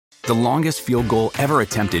The longest field goal ever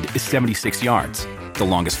attempted is 76 yards. The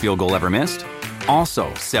longest field goal ever missed?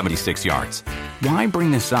 Also 76 yards. Why bring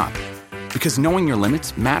this up? Because knowing your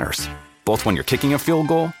limits matters, both when you're kicking a field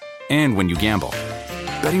goal and when you gamble.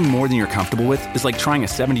 Betting more than you're comfortable with is like trying a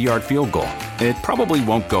 70-yard field goal. It probably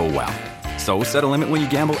won't go well. So set a limit when you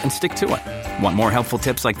gamble and stick to it. Want more helpful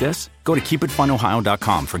tips like this? Go to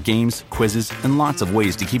keepitfunohio.com for games, quizzes, and lots of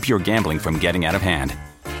ways to keep your gambling from getting out of hand.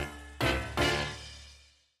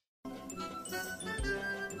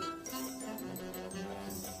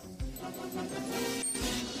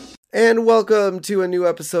 And welcome to a new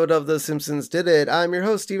episode of The Simpsons Did It. I'm your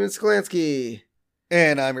host, Steven Skolansky.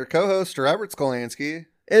 And I'm your co-host, Robert Skolansky.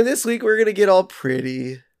 And this week we're going to get all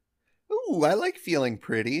pretty. Ooh, I like feeling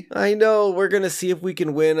pretty. I know, we're going to see if we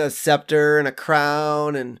can win a scepter and a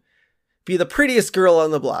crown and be the prettiest girl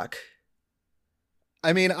on the block.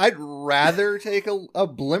 I mean, I'd rather take a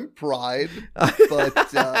blimp ride,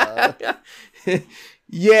 but...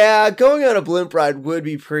 Yeah, going on a blimp ride would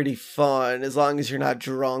be pretty fun, as long as you're not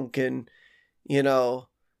drunk and,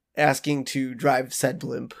 asking to drive said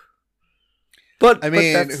blimp. But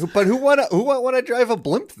who want to drive a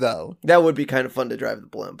blimp though? That would be kind of fun to drive the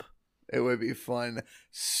blimp. It would be fun.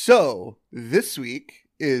 So this week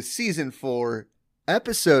is season 4,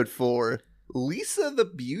 episode 4, Lisa the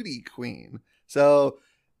Beauty Queen. So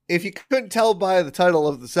if you couldn't tell by the title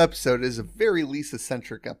of this episode, it is a very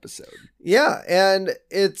Lisa-centric episode. Yeah, and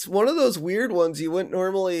it's one of those weird ones you wouldn't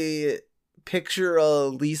normally picture a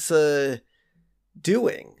Lisa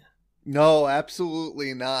doing. No,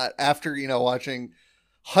 absolutely not. After, watching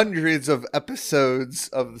hundreds of episodes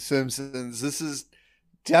of The Simpsons, this is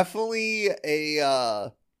definitely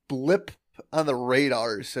a blip on the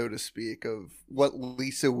radar, so to speak, of what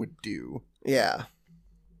Lisa would do. Yeah.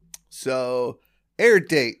 So... air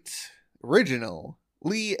date, original,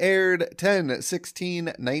 Lee aired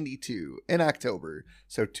 10/16/92 in October.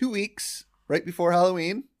 So 2 weeks right before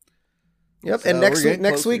Halloween. Yep, so and next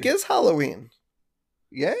week is Halloween.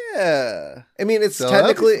 Yeah. I mean, it's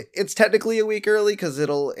technically a week early because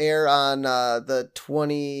it'll air on the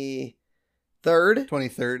 23rd.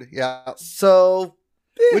 23rd, yeah. So...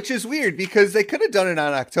 which is weird because they could have done it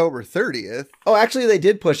on October 30th. Oh, actually, they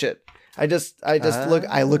did push it. I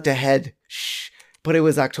looked ahead. Shh. But it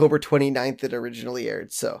was October 29th that originally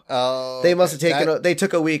aired, so they must have they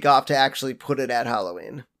took a week off to actually put it at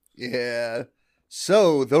Halloween. Yeah.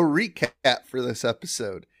 So, the recap for this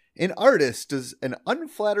episode. An artist does an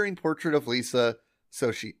unflattering portrait of Lisa,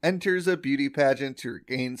 so she enters a beauty pageant to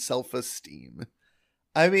regain self-esteem.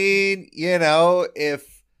 I mean,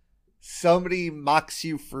 if somebody mocks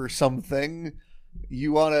you for something,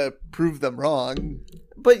 you want to prove them wrong.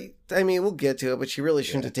 But, I mean, we'll get to it, but she really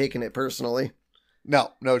shouldn't have taken it personally.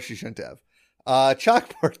 No, she shouldn't have.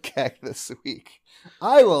 Chalkboard gag this week.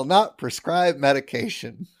 I will not prescribe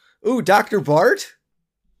medication. Ooh, Dr. Bart?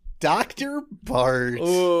 Dr. Bart.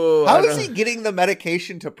 Ooh, how is he getting the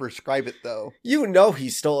medication to prescribe it, though? He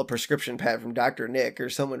stole a prescription pad from Dr. Nick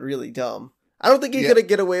or someone really dumb. I don't think he could have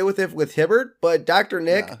get away with it with Hibbert, but Dr.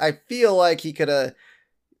 Nick, I feel like he could have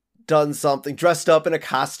done something, dressed up in a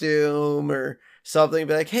costume or something,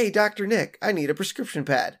 be like, hey, Dr. Nick, I need a prescription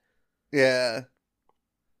pad. Yeah.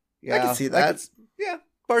 I can see that.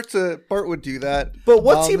 Bart would do that. But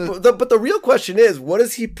but the real question is, what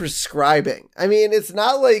is he prescribing? I mean, it's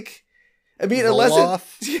not like, unless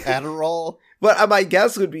Adderall. But my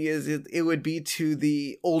guess would be it would be to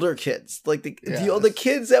the older kids, like the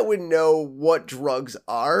kids that would know what drugs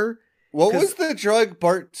are. What was the drug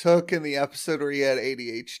Bart took in the episode where he had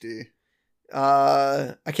ADHD?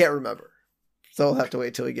 I can't remember, so we'll have to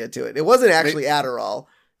wait till we get to it. It wasn't actually Adderall.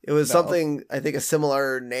 It was something, I think, a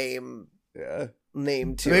similar name. Yeah.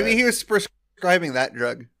 Name to Maybe it. he was prescribing that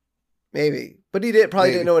drug. Maybe. But he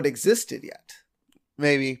didn't know it existed yet.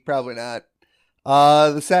 Maybe. Probably not.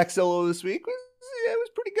 The sax solo this week was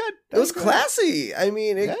pretty good. It was classy. I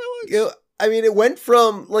mean, it went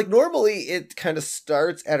from, like, normally it kind of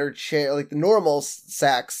starts at her chair, like the normal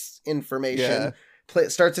sax information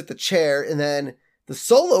starts at the chair, and then the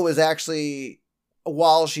solo is actually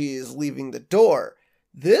while she's leaving the door.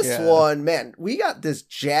 This one, man, we got this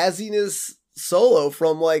jazziness solo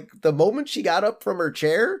from, like, the moment she got up from her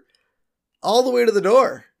chair all the way to the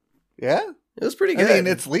door. Yeah. It was pretty good. I mean,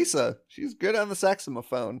 it's Lisa. She's good on the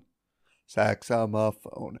saxophone.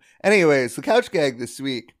 Anyways, the couch gag this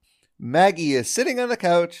week. Maggie is sitting on the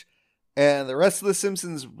couch, and the rest of the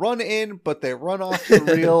Simpsons run in, but they run off the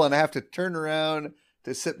reel and have to turn around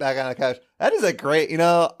to sit back on the couch. That is a great,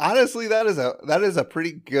 honestly, that is a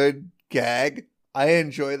pretty good gag. I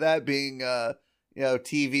enjoy that, being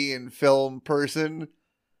TV and film person.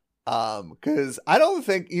 Because I don't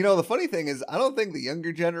think, the funny thing is, I don't think the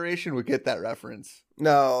younger generation would get that reference.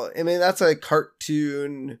 No, I mean, that's a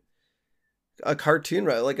cartoon,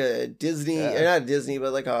 right? Like a Disney, not Disney,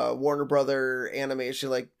 but like a Warner Brother animation,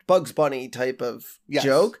 like Bugs Bunny type of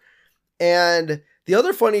joke. And the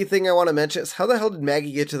other funny thing I want to mention is, how the hell did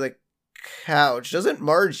Maggie get to the couch? Doesn't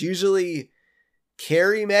Marge usually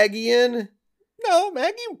carry Maggie in? No,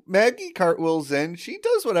 Maggie cartwheels in. She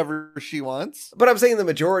does whatever she wants. But I'm saying the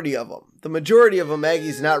majority of them. The majority of them,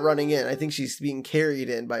 Maggie's not running in. I think she's being carried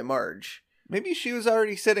in by Marge. Maybe she was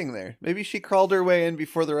already sitting there. Maybe she crawled her way in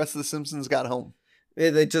before the rest of the Simpsons got home.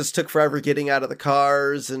 They just took forever getting out of the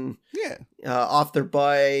cars and off their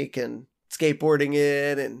bike and skateboarding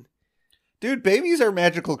in. And dude, babies are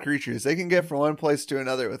magical creatures. They can get from one place to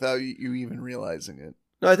another without you even realizing it.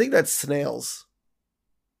 No, I think that's snails.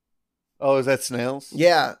 Oh, is that snails?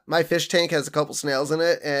 Yeah, my fish tank has a couple snails in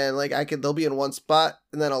it, and like they'll be in one spot,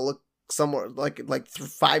 and then I'll look somewhere like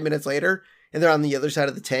 5 minutes later, and they're on the other side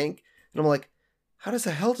of the tank, and I'm like, how does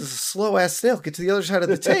a slow ass snail get to the other side of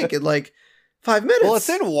the tank in like 5 minutes? Well, it's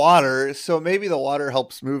in water, so maybe the water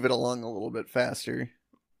helps move it along a little bit faster.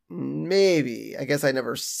 Maybe. I guess I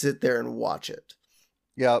never sit there and watch it.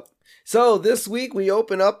 Yep. So this week we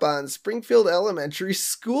open up on Springfield Elementary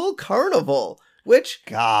School Carnival. Which,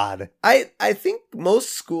 God, I think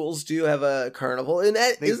most schools do have a carnival, and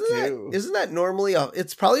isn't that normally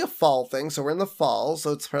it's probably a fall thing? So we're in the fall,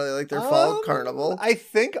 so it's probably like their fall carnival. I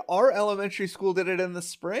think our elementary school did it in the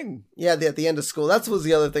spring. Yeah, at the end of school. That was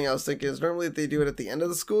the other thing I was thinking, is normally they do it at the end of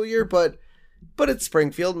the school year, but at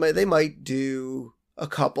Springfield they might do a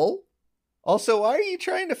couple. Also, why are you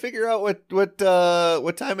trying to figure out what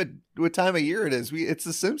time of year it is? It's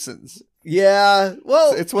The Simpsons. Yeah,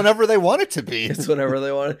 well, it's whenever they want it to be. It's whenever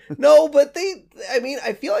they want it. No, but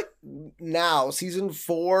I feel like now season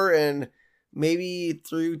 4 and maybe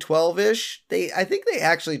through 12-ish, I think they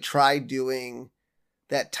actually tried doing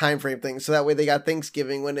that time frame thing, so that way they got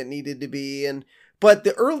Thanksgiving when it needed to be. But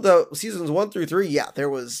the seasons 1 through 3, there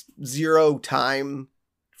was zero time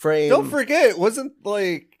frame. Don't forget, it wasn't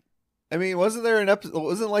like, wasn't there an episode?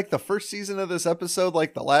 Wasn't like the first season of this episode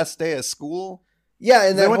like the last day of school? Yeah,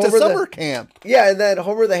 and then they went to summer camp. Yeah, and then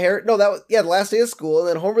Homer the Heretic. No, the last day of school, and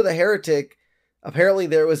then Homer the Heretic. Apparently,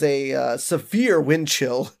 there was a severe wind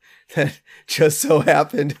chill that just so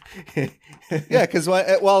happened. Yeah, because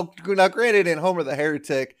now granted, in Homer the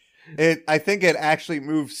Heretic, I think it actually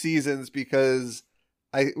moved seasons because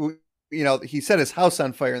he set his house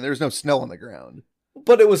on fire and there was no snow on the ground.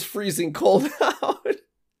 But it was freezing cold out.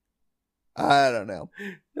 I don't know.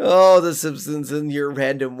 Oh, The Simpsons and your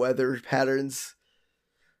random weather patterns.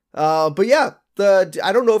 But yeah,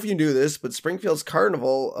 I don't know if you knew this, but Springfield's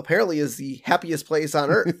carnival apparently is the happiest place on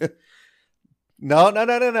earth. No.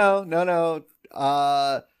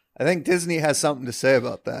 I think Disney has something to say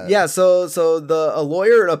about that. Yeah, so a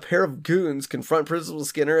lawyer and a pair of goons confront Principal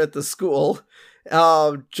Skinner at the school,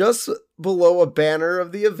 just below a banner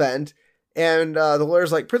of the event, and the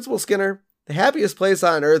lawyer's like, Principal Skinner, the happiest place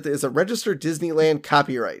on earth is a registered Disneyland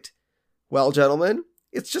copyright. Well, gentlemen,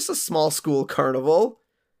 it's just a small school carnival.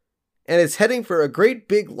 And it's heading for a great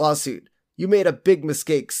big lawsuit. You made a big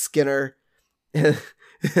mistake, Skinner. And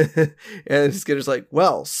Skinner's like,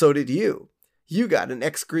 well, so did you. You got an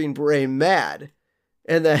ex-Green Beret mad.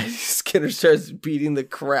 And then Skinner starts beating the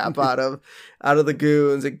crap out of the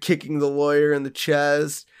goons and kicking the lawyer in the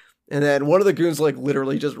chest. And then one of the goons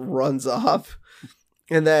literally just runs off.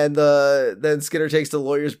 And then Skinner takes the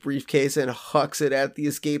lawyer's briefcase and hucks it at the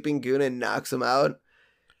escaping goon and knocks him out.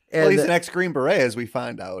 And he's an ex-Green Beret, as we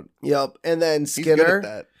find out. Yep. And then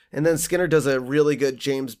Skinner does a really good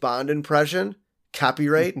James Bond impression.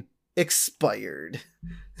 Copyright expired.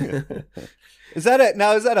 Is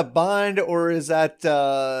that a Bond, or is that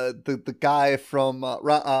the guy from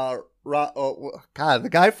the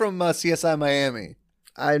guy from CSI Miami?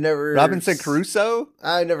 Robinson Crusoe?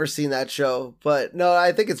 I've never seen that show, but no,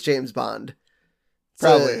 I think it's James Bond.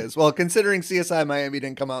 Probably is. Well, considering CSI Miami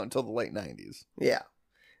didn't come out until the late 90s. Yeah.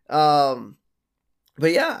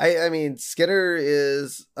 But yeah, I mean, Skinner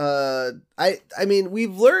is,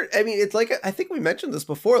 we've learned, it's like, I think we mentioned this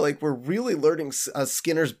before, we're really learning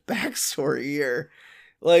Skinner's backstory here.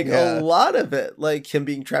 A lot of it, him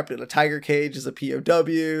being trapped in a tiger cage as a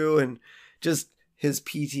POW and just his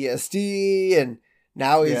PTSD, and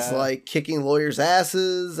now he's kicking lawyers'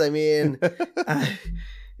 asses. I mean,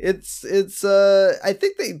 it's I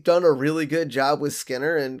think they've done a really good job with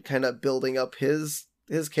Skinner and kind of building up his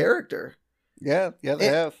character. Yeah, they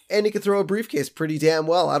have. And he could throw a briefcase pretty damn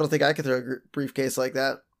well. I don't think I could throw a briefcase like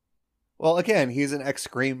that. Well, again, he's an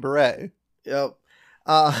ex-Green Beret. Yep.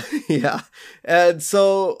 Yeah. And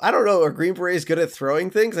so, I don't know, are Green Berets good at throwing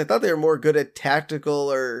things? I thought they were more good at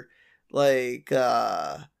tactical or like,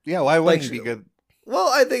 yeah, why wouldn't like, he be good? Well,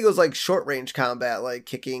 I think it was like short range combat, like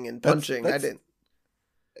kicking and punching.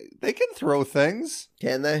 They can throw things.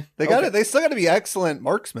 Can they? They still gotta be excellent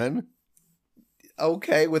marksmen.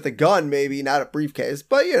 Okay, with a gun, maybe, not a briefcase,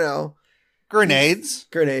 but Grenades,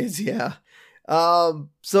 yeah.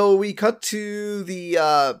 So we cut to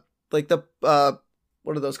the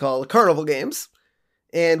what are those called? Carnival games.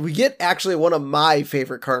 And we get actually one of my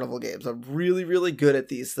favorite carnival games. I'm really, really good at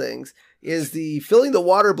these things. Is the filling the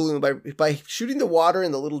water balloon by shooting the water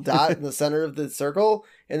in the little dot in the center of the circle.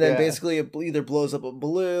 And then basically it either blows up a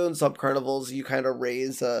balloon. Some carnivals, you kind of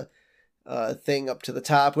raise a thing up to the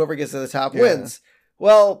top. Whoever gets to the top wins.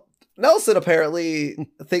 Well, Nelson apparently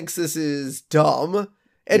thinks this is dumb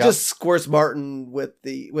and just squirts Martin with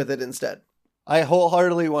it instead. I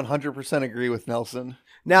wholeheartedly 100% agree with Nelson.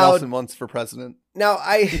 Now, Nelson once for president. Now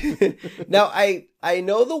I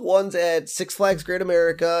know the ones at Six Flags Great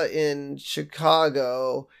America in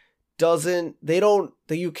Chicago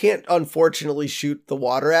you can't unfortunately shoot the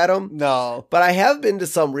water at them. No. But I have been to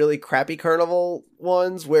some really crappy carnival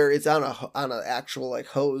ones where it's on a actual like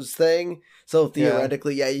hose thing. So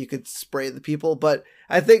theoretically, you could spray the people. But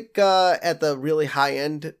I think at the really high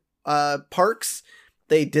end parks,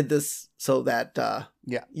 they did this so that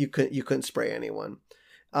you couldn't spray anyone.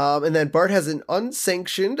 And then Bart has an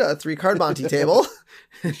unsanctioned 3-card Monte table.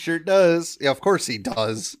 Sure does. Yeah, of course he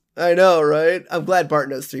does. I know, right? I'm glad Bart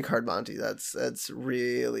knows 3-card Monte. That's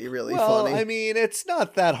really, really funny. I mean, it's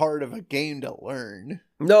not that hard of a game to learn.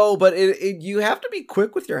 No, but you have to be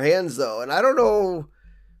quick with your hands, though. And I don't know,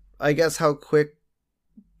 I guess, how quick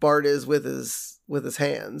Bart is with his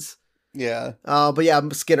hands. Yeah. But yeah,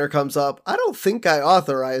 Skinner comes up. I don't think I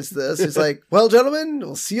authorized this. He's like, well, gentlemen,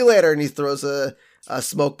 we'll see you later. And he throws a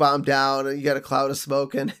smoke bomb down, and you got a cloud of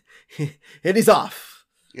smoke, and he's off.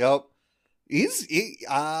 Yep.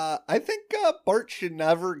 I think Bart should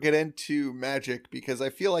never get into magic because I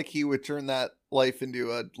feel like he would turn that life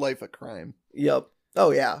into a life of crime. Yep.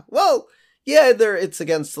 Oh yeah. Well, yeah, it's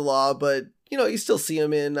against the law, but you still see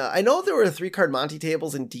him in. I know there were 3-card Monte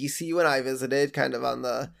tables in DC when I visited, kind of on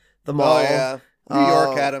the mall. Oh yeah. New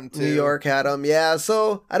York had them too. New York had them, yeah.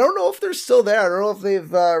 So I don't know if they're still there. I don't know if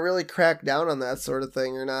they've really cracked down on that sort of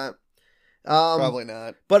thing or not. Probably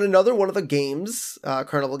not. But another one of the games,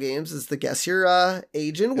 carnival games, is the Guess Your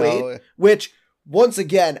Age and Weight, which, once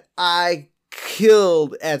again, I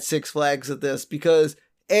killed at Six Flags at this because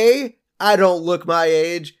A, I don't look my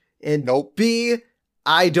age, and B,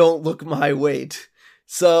 I don't look my weight.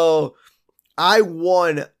 So I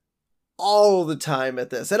won all the time at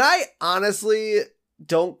this. And I honestly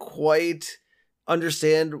don't quite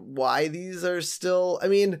understand why these are still. I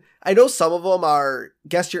mean, I know some of them are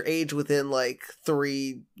guess your age within like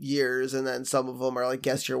 3 years, and then some of them are like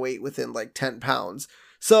guess your weight within like 10 pounds.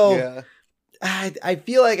 So I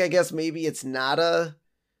feel like, I guess maybe it's not a,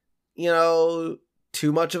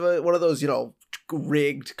 too much of one of those,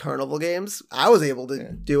 rigged carnival games. I was able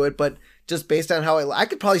to do it, but just based on how I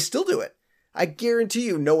could probably still do it. I guarantee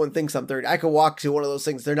you no one thinks I'm 30. I could walk to one of those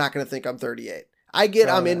things. They're not going to think I'm 38.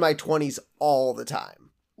 I'm in my 20s all the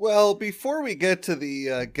time. Well, before we get to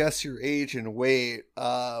the guess your age and weight,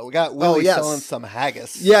 we got Willie selling some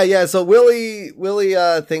haggis. Yeah. So Willie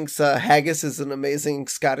thinks haggis is an amazing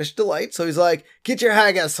Scottish delight. So he's like, get your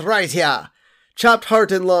haggis right here. Chopped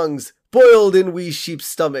heart and lungs, boiled in wee sheep's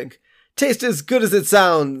stomach. Taste as good as it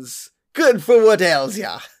sounds. Good for what ails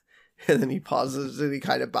ya. And then he pauses and he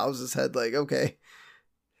kind of bows his head like, okay.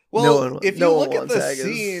 Well, if you look at the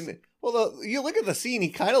scene... Well, you look at the scene, he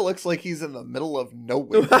kind of looks like he's in the middle of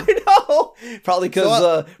nowhere. I know. Probably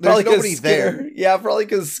because nobody Skinner, there. Yeah, probably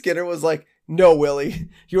because Skinner was like, no, Willie,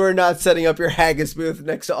 you are not setting up your haggis booth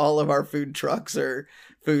next to all of our food trucks or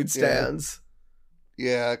food stands.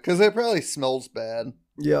 Yeah, because it probably smells bad.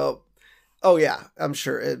 Yep. Oh, yeah. I'm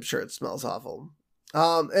sure it smells awful.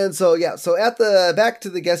 And so at the back to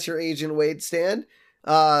the Guess Your Age and Weight stand,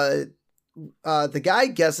 the guy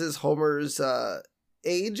guesses Homer's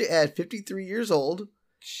age at 53 years old.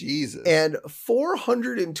 Jesus. And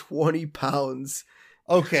 420 pounds.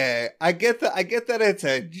 Okay, I get that it's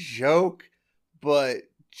a joke, but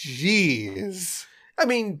jeez. I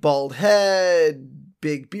mean, bald head,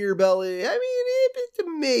 big beer belly. I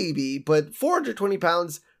mean, maybe, but 420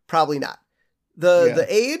 pounds, probably not. The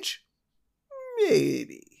age,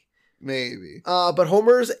 maybe. But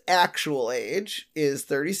Homer's actual age is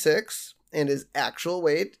 36. And his actual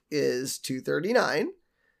weight is 239.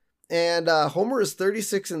 And Homer is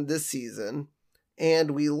 36 in this season.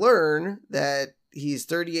 And we learn that he's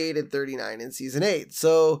 38 and 39 in season 8.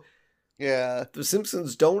 So yeah, the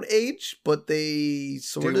Simpsons don't age, but they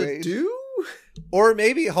sort of do. Or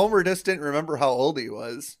maybe Homer just didn't remember how old he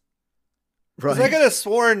was. Right. I could have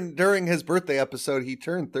sworn during his birthday episode he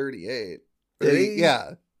turned 38. Did he?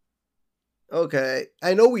 Yeah. Okay.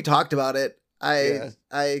 I know we talked about it.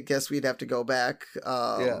 I guess we'd have to go back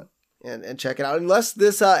and check it out. Unless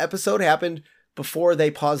this episode happened before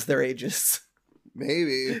they paused their ages.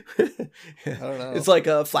 Maybe. I don't know. It's like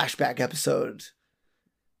a flashback episode.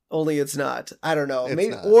 Only it's not. I don't know. It's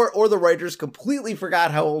Maybe not. or the writers completely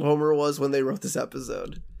forgot how old Homer was when they wrote this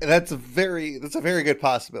episode. That's a very good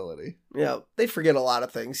possibility. Yeah, they forget a lot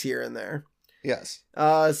of things here and there. Yes.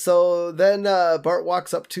 So then Bart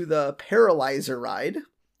walks up to the Paralyzer ride,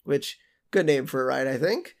 which good name for a ride, I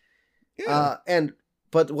think. Yeah.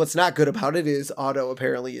 But what's not good about it is Otto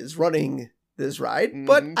apparently is running this ride.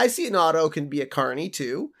 But I see an Otto can be a carny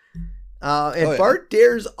too. Bart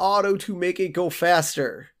dares Otto to make it go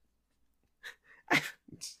faster.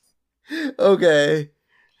 Okay.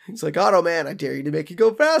 He's like, Otto, man, I dare you to make it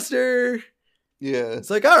go faster. Yeah. It's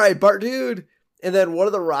like, all right, Bart, dude. And then one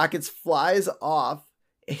of the rockets flies off,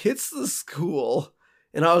 hits the school.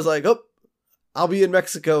 And I was like, oh, I'll be in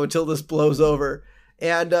Mexico until this blows over.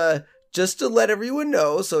 And just to let everyone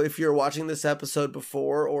know, so if you're watching this episode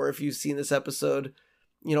before, or if you've seen this episode,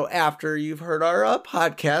 after you've heard our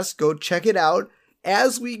podcast, go check it out.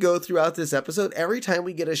 As we go throughout this episode, every time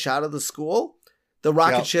we get a shot of the school, the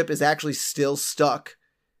rocket ship is actually still stuck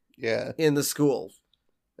in the school.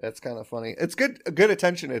 That's kind of funny. It's good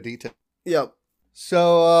attention to detail. Yep.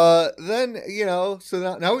 So then,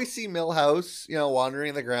 so now we see Milhouse,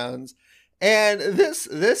 wandering the grounds. And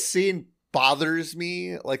this scene bothers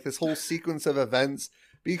me, like this whole sequence of events,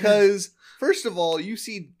 because first of all,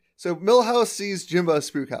 so Milhouse sees Jimbo's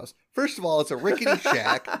spook house. First of all, it's a rickety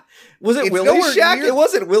shack. Was it Willie's shack? It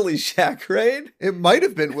wasn't Willie's shack, right? It might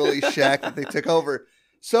have been Willie's shack that they took over.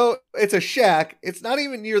 So it's a shack. It's not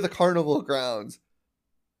even near the carnival grounds.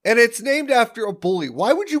 And it's named after a bully.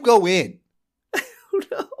 Why would you go in? I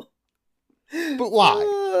don't know. But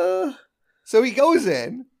why? So he goes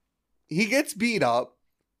in. He gets beat up.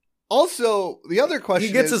 Also, the other question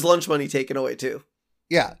he gets his lunch money taken away, too.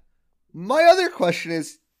 Yeah. My other question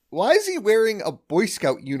is, why is he wearing a Boy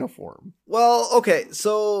Scout uniform? Well, okay,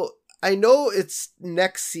 so I know it's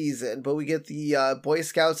next season, but we get the Boy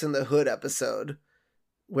Scouts in the Hood episode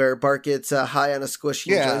where Bart gets high on a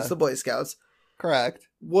squishy and joins the Boy Scouts. Correct.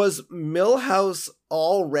 Was Milhouse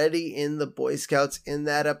already in the Boy Scouts in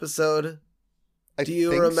that episode? Do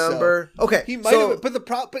you remember? So. Okay, he might have.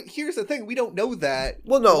 But here's the thing: we don't know that.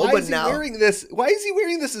 Well, no, why but is now he wearing this? Why is he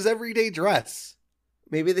wearing this as everyday dress?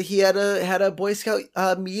 Maybe that he had a Boy Scout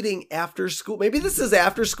meeting after school. Maybe this is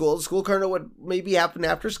after school. The school carnival would maybe happen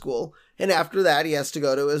after school, and after that, he has to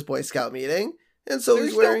go to his Boy Scout meeting. And so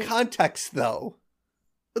there's no context, though.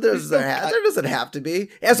 But there doesn't have to be.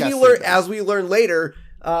 As we learn later.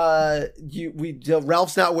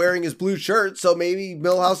 Ralph's not wearing his blue shirt, so maybe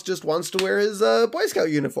Milhouse just wants to wear his Boy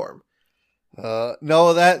Scout uniform.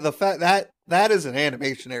 No, that is an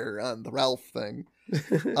animation error on the Ralph thing.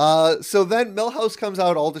 So then Milhouse comes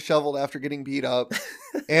out all disheveled after getting beat up,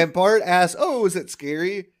 and Bart asks, "Oh, is it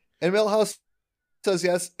scary?" And Milhouse says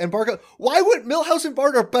yes, and Bart goes, "Why would Milhouse and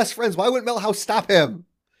Bart are best friends? Why would Milhouse stop him?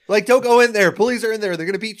 Like, don't go in there. Bullies are in there. They're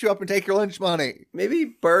going to beat you up and take your lunch money."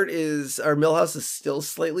 Maybe Milhouse is still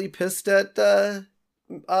slightly pissed at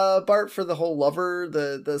Bart for the whole lover,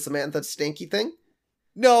 the Samantha Stanky thing.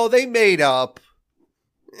 No, they made up.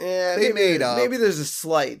 Yeah, maybe there's a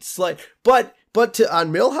slight. But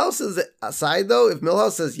on Milhouse's side, though, if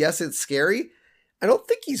Milhouse says, yes, it's scary, I don't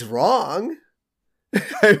think he's wrong.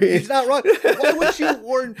 I mean, he's not wrong. Why would you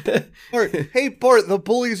warn Bart? Hey, Bart, the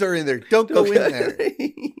bullies are in there. Don't go in there.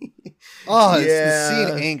 The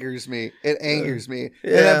scene angers me. It angers me.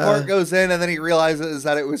 And then Bart goes in, and then he realizes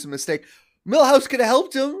that it was a mistake. Milhouse could have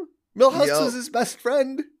helped him. Milhouse was his best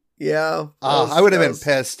friend. Yeah. I would have been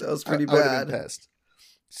pissed. That was pretty bad. I would have been pissed.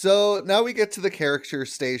 So now we get to the caricature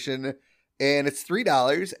station, and it's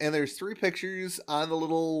 $3, and there's 3 pictures on the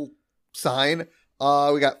little sign.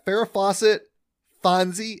 We got Farrah Fawcett,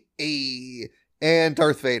 Fonzie, and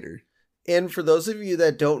Darth Vader. And for those of you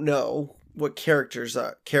that don't know what caricatures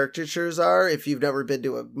are, if you've never been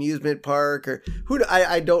to an amusement park or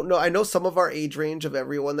I don't know. I know some of our age range of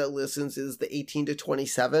everyone that listens is the 18 to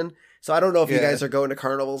 27. So I don't know if you guys are going to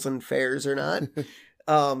carnivals and fairs or not.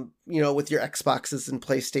 With your Xboxes and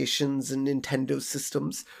PlayStations and Nintendo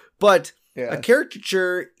systems. But a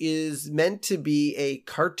caricature is meant to be a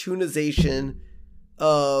cartoonization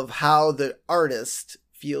of how the artist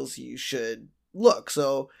feels you should look.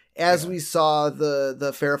 So as we saw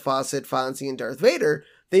the Farrah Fawcett, Fonzie, and Darth Vader,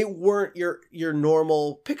 they weren't your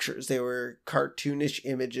normal pictures. They were cartoonish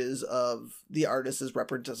images of the artist's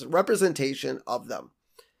representation of them.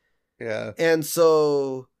 Yeah. And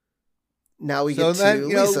so now we get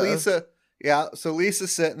to Lisa. Yeah, so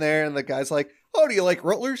Lisa's sitting there, and the guy's like, "Oh, do you like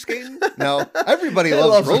roller skating?" No, everybody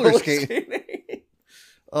loves roller skating.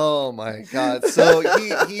 Oh my god! So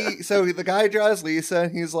so the guy draws Lisa,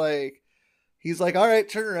 and he's like, "All right,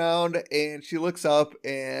 turn around," and she looks up,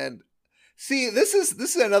 and see, this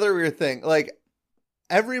is another weird thing. Like,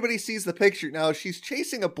 everybody sees the picture now. She's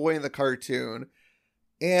chasing a boy in the cartoon,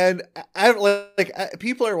 and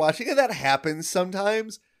people are watching, and that happens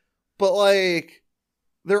sometimes, but like.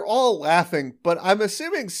 They're all laughing, but I'm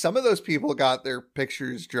assuming some of those people got their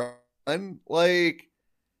pictures drawn. Like,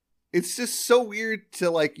 it's just so weird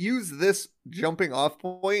to, like, use this jumping off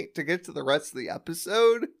point to get to the rest of the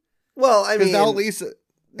episode. Well, I mean... Now Lisa,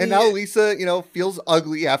 feels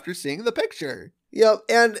ugly after seeing the picture. Yep,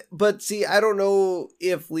 but see, I don't know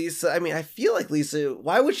if Lisa... I mean, I feel like Lisa...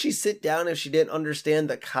 Why would she sit down if she didn't understand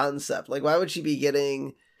the concept? Like, why would she be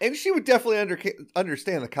getting... And she would definitely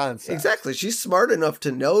understand the concept. Exactly. She's smart enough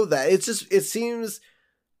to know that. It seems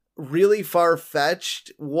really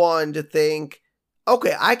far-fetched, one, to think,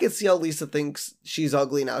 okay, I can see how Lisa thinks she's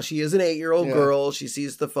ugly now. She is an 8-year-old girl. She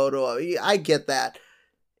sees the photo. I get that.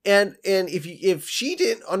 And if she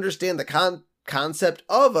didn't understand the concept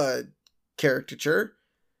of a caricature,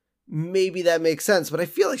 maybe that makes sense. But I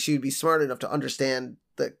feel like she would be smart enough to understand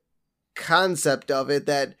the concept of it,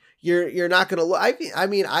 that you're not going to look. I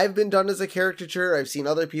mean, I've been done as a caricature. I've seen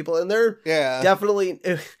other people, and they're definitely.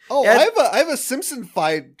 Oh, I have a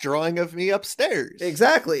Simpson-fied drawing of me upstairs.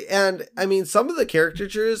 Exactly, and I mean, some of the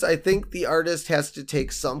caricatures, I think the artist has to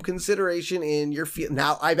take some consideration in your feel.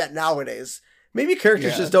 Now, I bet nowadays, maybe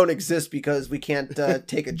caricatures don't exist because we can't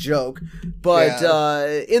take a joke, but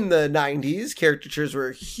in the 90s, caricatures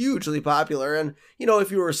were hugely popular, and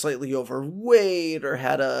if you were slightly overweight or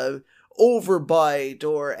had a overbite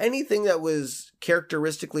or anything that was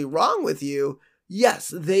characteristically wrong with you, yes,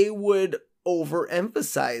 they would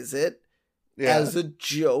overemphasize it as a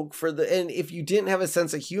joke and if you didn't have a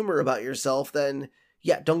sense of humor about yourself, then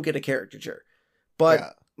don't get a caricature.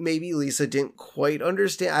 But maybe Lisa didn't quite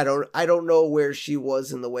understand. I don't know where she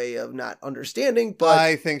was in the way of not understanding, but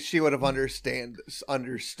I think she would have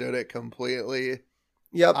understood it completely.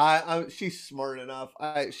 Yep. She's smart enough.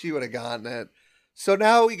 She would have gotten it. So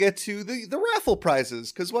now we get to the raffle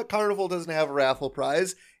prizes, because what carnival doesn't have a raffle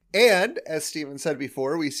prize? And, as Steven said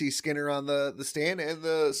before, we see Skinner on the stand, and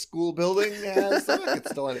the school building has the rocket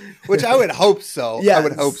still in it, which I would hope so. Yes. I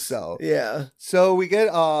would hope so. Yeah. So we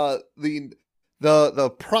get the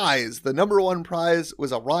prize. The number one prize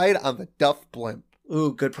was a ride on the Duff Blimp.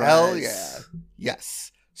 Ooh, good prize. Hell yeah.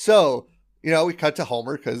 Yes. So, we cut to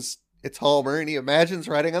Homer, because it's Homer, and he imagines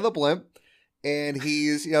riding on the blimp. And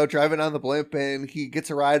he's, driving on the blimp, and he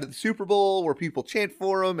gets a ride to the Super Bowl where people chant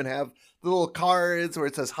for him and have the little cards where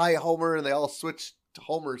it says, "Hi, Homer," and they all switch to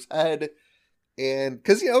Homer's head. And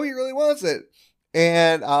because, he really wants it.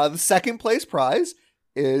 And the second place prize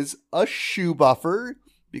is a shoe buffer,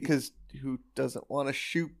 because who doesn't want a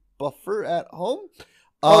shoe buffer at home?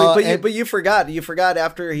 But you forgot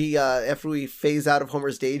after we phase out of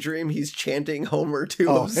Homer's daydream, he's chanting Homer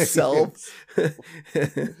to himself.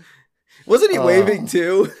 Wasn't he waving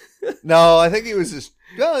too? No, I think he was just.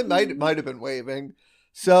 Well, it might have been waving.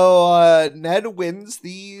 So Ned wins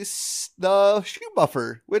the shoe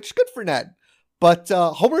buffer, which good for Ned. But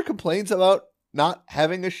Homer complains about not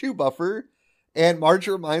having a shoe buffer, and Marge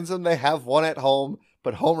reminds him they have one at home,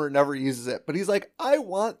 but Homer never uses it. But he's like, I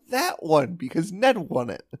want that one because Ned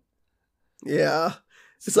won it. Yeah,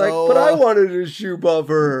 it's but I wanted a shoe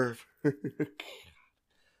buffer.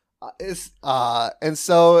 And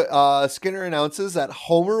so Skinner announces that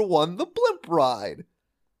Homer won the blimp ride,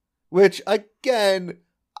 which again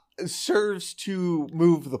serves to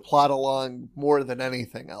move the plot along more than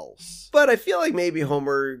anything else. But I feel like maybe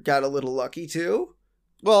Homer got a little lucky too.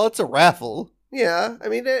 Well, it's a raffle. Yeah, I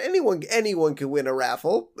mean anyone could win a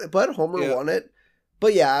raffle, but Homer won it.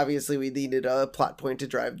 But yeah, obviously we needed a plot point to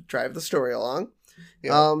drive the story along.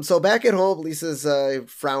 Yeah. So back at home, Lisa's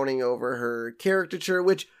frowning over her caricature,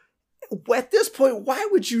 which at this point, why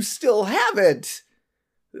would you still have it?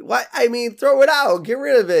 Why? I mean, throw it out, get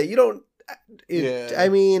rid of it. You don't. I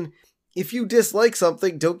mean, if you dislike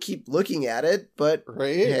something, don't keep looking at it. But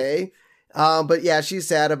hey, but yeah, she's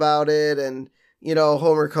sad about it, and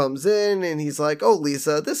Homer comes in and he's like, "Oh,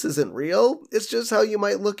 Lisa, this isn't real. It's just how you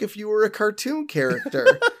might look if you were a cartoon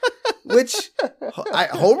character." Which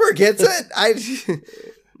Homer gets it.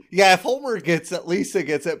 Yeah, if Homer gets it, Lisa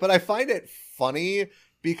gets it. But I find it funny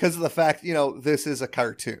because of the fact, this is a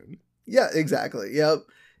cartoon. Yeah, exactly. Yep.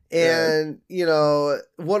 And,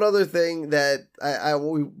 one other thing that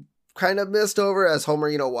we kind of missed over as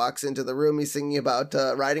Homer, walks into the room, he's singing about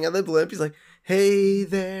riding on the blimp. He's like, hey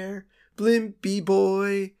there, blimpy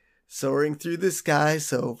boy, soaring through the sky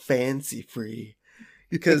so fancy free.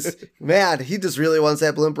 Because, man, he just really wants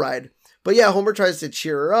that blimp ride. But yeah, Homer tries to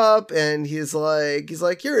cheer her up, and he's like,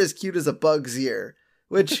 you're as cute as a bug's ear.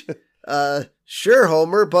 Which, sure,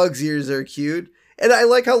 Homer, bug's ears are cute. And I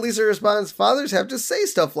like how Lisa responds, fathers have to say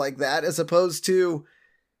stuff like that, as opposed to,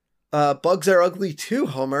 bugs are ugly too,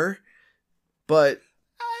 Homer. But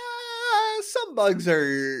some bugs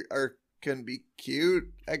can be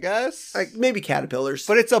cute, I guess. Like maybe caterpillars.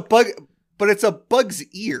 But it's a bug. But it's a bug's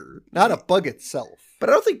ear, not a bug itself. But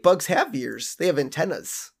I don't think bugs have ears. They have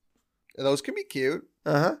antennas. Those can be cute.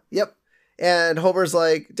 Uh-huh. Yep. And Homer's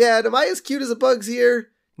like, Dad, am I as cute as a bug's ear?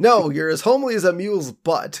 No, you're as homely as a mule's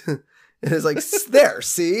butt. And it's like, there,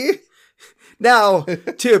 see? Now,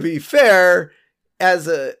 to be fair, as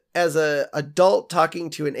a adult talking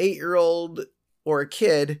to an 8-year-old or a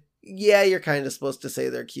kid, yeah, you're kind of supposed to say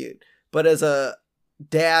they're cute. But as a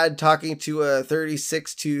dad talking to a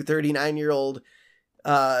 36 to 39-year-old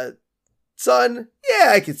son,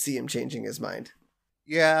 yeah, I could see him changing his mind.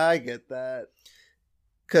 Yeah, I get that.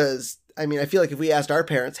 Because, I feel like if we asked our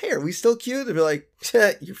parents, hey, are we still cute? They'd be like,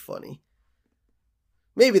 you're funny.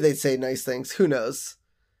 Maybe they'd say nice things. Who knows?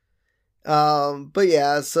 But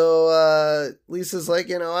yeah, so Lisa's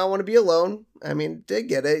like, I want to be alone. They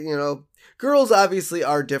get it, Girls obviously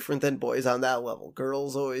are different than boys on that level.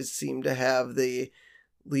 Girls always seem to have the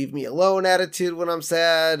leave me alone attitude when I'm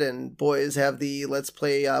sad, and boys have the let's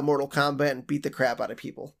play Mortal Kombat and beat the crap out of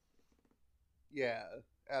people. Yeah,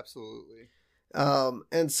 absolutely.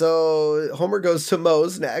 And so Homer goes to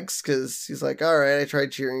Moe's next because he's like, all right, I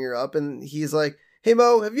tried cheering her up, and he's like, hey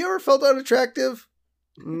Mo, have you ever felt unattractive?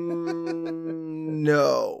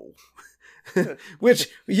 No. Which,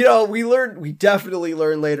 we definitely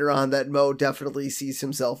learn later on that Mo definitely sees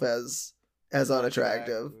himself as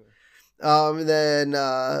unattractive. And then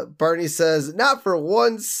Barney says, not for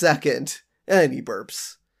 1 second, and he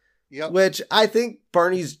burps. Yep. Which I think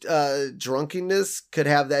Barney's drunkenness could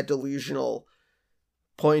have that delusional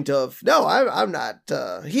point of, no, I'm not.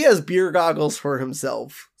 He has beer goggles for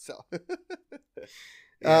himself. So,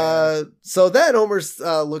 so then Homer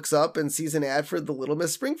looks up and sees an ad for the Little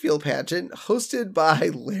Miss Springfield Pageant hosted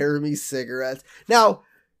by Laramie Cigarettes. Now,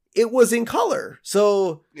 it was in color.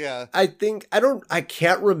 So yeah, I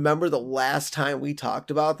can't remember the last time we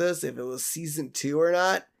talked about this, if it was season 2 or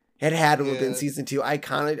not. It had to have been season 2. I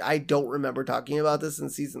don't remember talking about this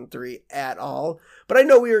in season 3 at all. But I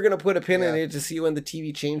know we were going to put a pin in it to see when the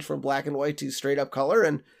TV changed from black and white to straight up color.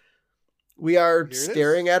 And we are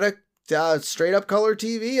staring at a straight up color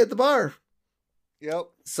TV at the bar. Yep.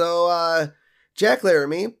 So Jack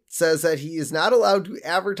Laramie says that he is not allowed to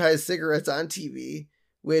advertise cigarettes on TV,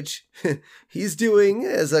 which he's doing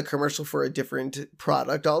as a commercial for a different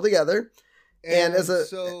product altogether. And as a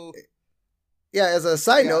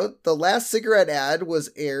side note, the last cigarette ad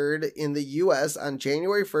was aired in the U.S. on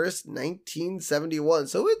January 1st, 1971.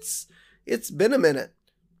 So it's been a minute.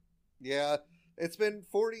 Yeah, it's been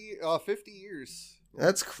 50 years.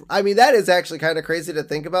 That is actually kind of crazy to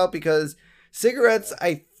think about, because cigarettes,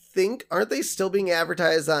 I think, aren't they still being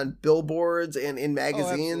advertised on billboards and in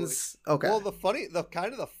magazines? Oh, okay. Well, the funny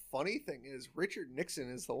thing is Richard Nixon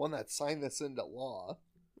is the one that signed this into law.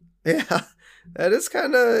 Yeah, that is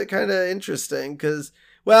kind of interesting because,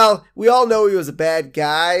 well, we all know he was a bad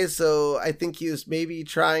guy, so I think he was maybe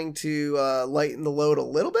trying to lighten the load a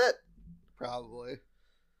little bit. Probably.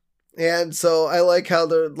 And so I like how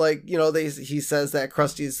they're like, he says that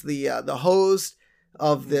Krusty's the host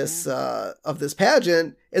of this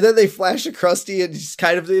pageant, and then they flash to Krusty and he's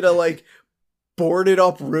kind of in a like boarded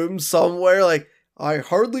up room somewhere, like, I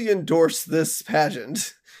hardly endorse this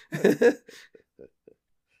pageant.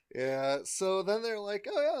 Yeah, so then they're like,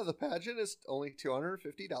 oh yeah, the pageant is only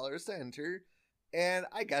 $250 to enter. And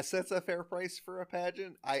I guess that's a fair price for a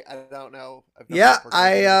pageant. I don't know.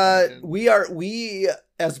 We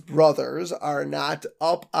as brothers are not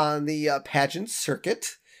up on the pageant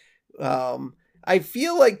circuit. I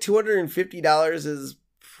feel like $250 is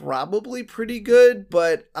probably pretty good,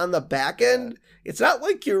 but on the back end, it's not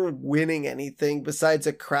like you're winning anything besides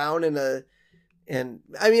a crown and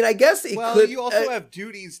I guess it could. You also have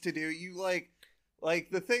duties to do. You like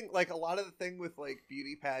the thing, like a lot of the thing with like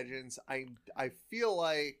beauty pageants, I feel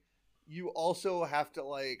like you also have to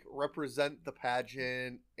like represent the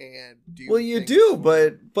pageant and do. Well, you do,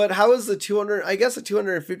 but how is the $200? I guess the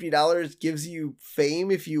 $250 gives you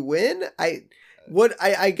fame if you win. I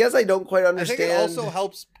guess I don't quite understand. I think it also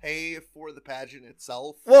helps pay for the pageant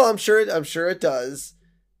itself. Well, I'm sure it does.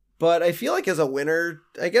 But I feel like as a winner,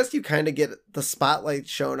 I guess you kind of get the spotlight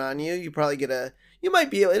shown on you. You probably get it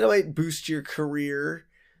might boost your career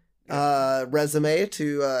resume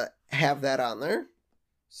to have that on there.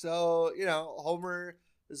 So, Homer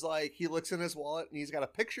is like, he looks in his wallet and he's got a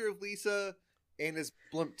picture of Lisa and his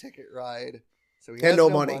blimp ticket ride. So he has no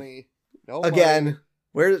money. No again,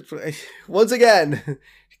 money. Once again,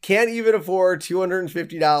 can't even afford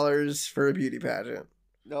 $250 for a beauty pageant.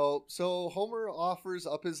 No, so Homer offers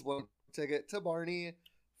up his blimp ticket to Barney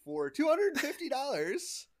for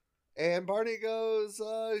 $250. And Barney goes,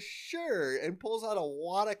 sure, and pulls out a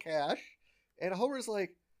wad of cash. And Homer's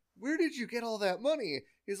like, where did you get all that money?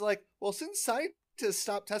 He's like, well, since scientists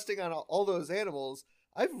stopped testing on all those animals,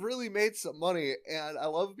 I've really made some money. And I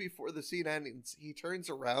love before the scene ends, he turns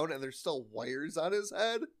around and there's still wires on his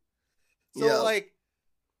head. So, like,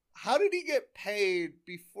 how did he get paid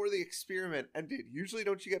before the experiment ended? Usually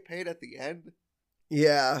don't you get paid at the end?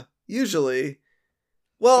 Yeah, usually.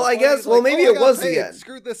 Well, I guess, maybe it was the end.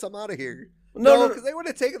 Screw this, I'm out of here. No, because they would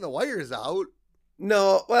have taken the wires out.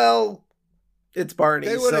 No, well, it's Barney,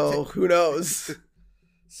 so who knows?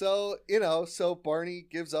 So, so Barney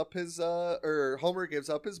gives up Homer gives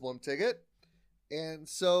up his blimp ticket. And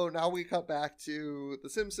so now we cut back to The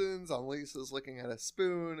Simpsons on Lisa's looking at a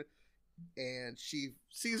spoon. And she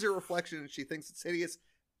sees her reflection and she thinks it's hideous.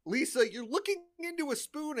 Lisa, you're looking into a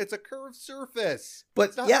spoon. It's a curved surface, but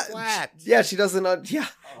it's not flat. Yeah, she doesn't.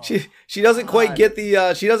 She doesn't quite get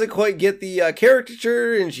the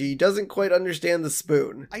caricature, and she doesn't quite understand the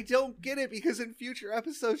spoon. I don't get it because in future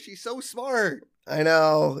episodes she's so smart. I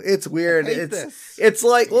know, it's weird. I hate this. It's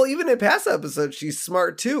like, well, even in past episodes she's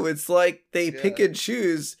smart too. It's like they pick and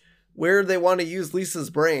choose where they want to use Lisa's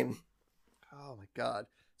brain. Oh my god.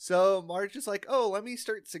 So Marge is like, oh, let me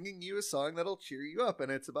start singing you a song that'll cheer you up.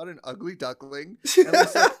 And it's about an ugly duckling. And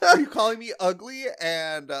Lisa's like, are you calling me ugly?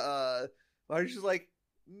 And Marge is like,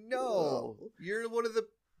 no, you're one of the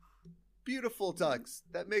beautiful ducks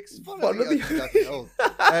that makes fun of the ugly duckling. Oh,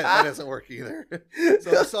 that doesn't work either. So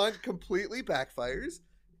the song completely backfires.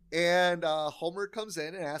 And Homer comes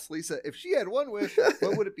in and asks Lisa, if she had one wish,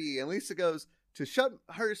 what would it be? And Lisa goes, to shut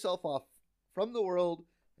herself off from the world,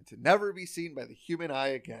 to never be seen by the human eye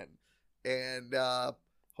again. And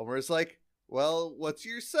Homer's like, well, what's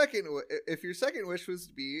your second if your second wish was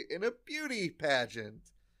to be in a beauty pageant?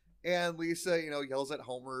 And Lisa, yells at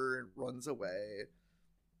Homer and runs away.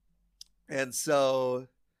 And so,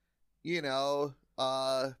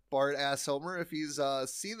 Bart asks Homer if he's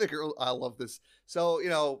seen the girl. I love this.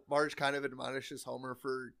 So, Marge kind of admonishes Homer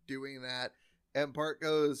for doing that. And Bart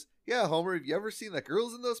goes, yeah, Homer, have you ever seen the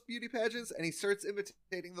girls in those beauty pageants? And he starts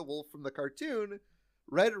imitating the wolf from the cartoon,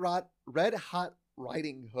 Red Hot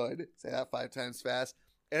Riding Hood. Say that 5 times fast.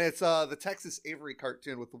 And it's the Texas Avery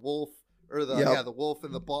cartoon with the wolf, or the wolf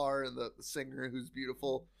in the bar and the singer who's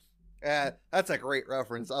beautiful. That's a great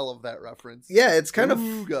reference. I love that reference. Yeah, it's kind of.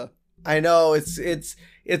 I know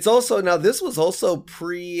it's also, now this was also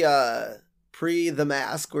pre The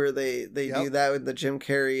Mask, where they do that with the Jim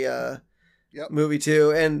Carrey movie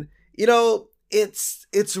too. And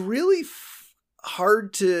it's really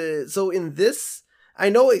hard to, so in this,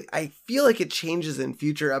 I feel like it changes in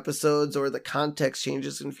future episodes, or the context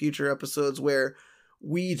changes in future episodes where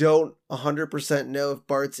we don't 100% know if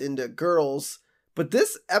Bart's into girls, but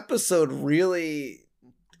this episode really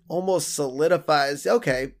almost solidifies,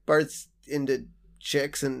 okay, Bart's into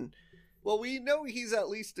chicks. And well, we know he's at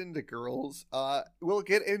least into girls. We'll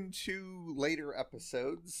get into later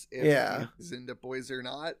episodes if he's into boys or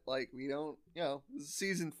not. Like, we don't, this is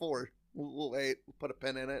season 4. We'll wait. We'll put a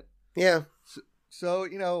pin in it. Yeah. So,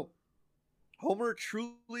 Homer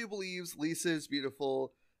truly believes Lisa is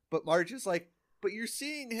beautiful, but Marge is like, but you're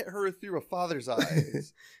seeing her through a father's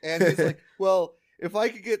eyes. And he's like, well, if I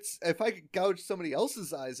could gouge somebody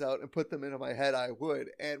else's eyes out and put them into my head, I would.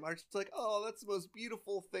 And Marge's like, oh, that's the most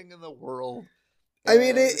beautiful thing in the world. And I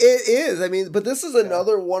mean, it is. I mean, but this is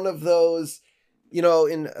another one of those,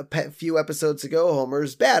 in a few episodes ago,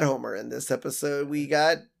 Homer's bad Homer. In this episode, we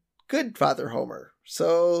got good Father Homer.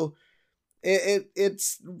 So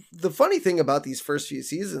it's the funny thing about these first few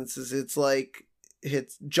seasons is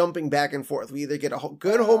it's jumping back and forth. We either get a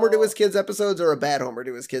good Homer to his kids episodes or a bad Homer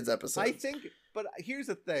to his kids episodes. I think, but here's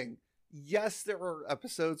the thing. Yes, there are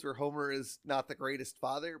episodes where Homer is not the greatest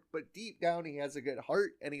father, but deep down he has a good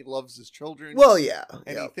heart and he loves his children. Well, yeah.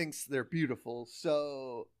 And he thinks they're beautiful.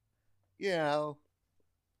 So Here's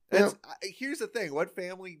the thing. What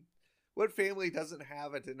family doesn't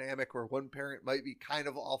have a dynamic where one parent might be kind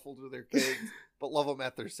of awful to their kids, but love them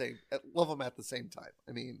at the same time?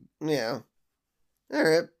 I mean, yeah. All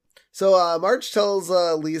right. So Marge tells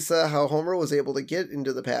Lisa how Homer was able to get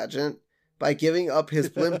into the pageant by giving up his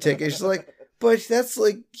blimp ticket. She's like, but that's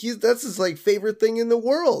his like favorite thing in the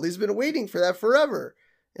world. He's been waiting for that forever.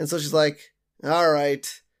 And so she's like, all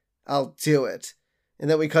right, I'll do it. And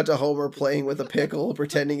then we cut to Homer playing with a pickle,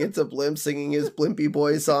 pretending it's a blimp, singing his Blimpy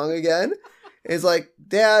Boy song again. And he's like,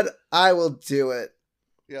 Dad, I will do it.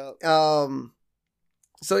 Yeah.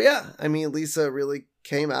 So yeah, I mean, Lisa really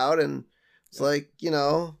came out and was like,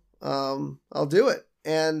 I'll do it.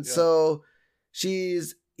 And so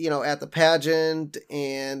she's, at the pageant,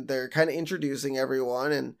 and they're kind of introducing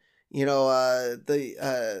everyone, and the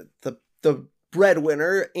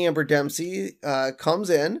breadwinner, Amber Dempsey, comes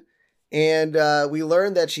in, and we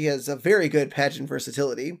learn that she has a very good pageant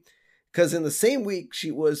versatility, because in the same week she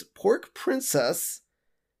was Pork Princess,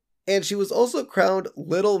 and she was also crowned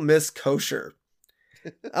Little Miss Kosher.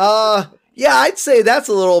 Yeah, I'd say that's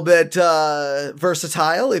a little bit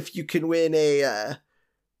versatile if you can win a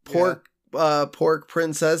pork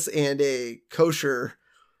princess and a kosher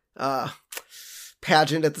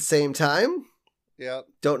pageant at the same time. Yeah.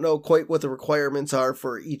 Don't know quite what the requirements are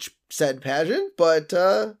for each said pageant, but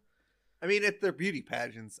I mean, if they're beauty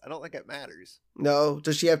pageants, I don't think it matters. No,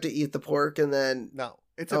 does she have to eat the pork and then? No,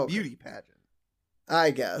 it's a beauty pageant,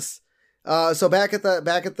 I guess. So back at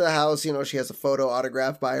the house, she has a photo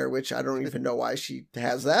autographed by her, which I don't even know why she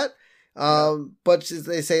has that. But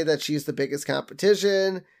they say that she's the biggest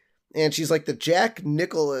competition, and she's like the Jack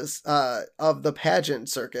Nicklaus of the pageant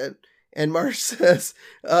circuit. And Marge says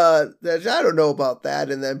that I don't know about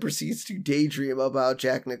that, and then proceeds to daydream about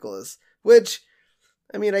Jack Nicklaus, which,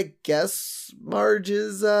 I mean, I guess Marge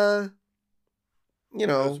is, That's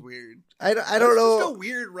weird. I don't know. It's just a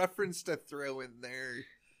weird reference to throw in there.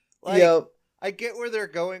 Like, I get where they're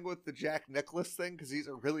going with the Jack Nicklaus thing, because he's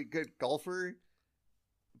a really good golfer.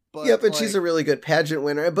 But, yep, and she's a really good pageant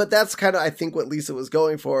winner. But that's kind of, I think, what Lisa was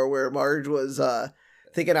going for, where Marge was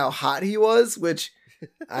thinking how hot he was, which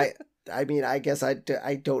I mean, I guess I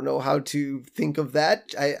don't know how to think of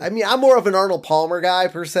that. I mean, I'm more of an Arnold Palmer guy,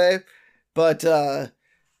 per se. But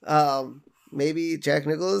maybe Jack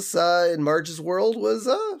Nicklaus in Marge's world was...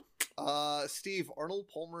 Steve, Arnold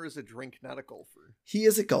Palmer is a drink, not a golfer. He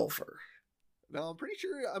is a golfer. No, I'm pretty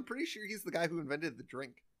sure he's the guy who invented the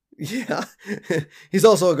drink. Yeah, he's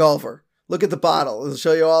also a golfer. Look at the bottle; it'll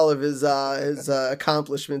show you all of his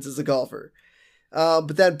accomplishments as a golfer.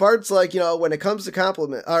 But then Bart's like, when it comes to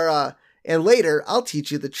compliment, and later I'll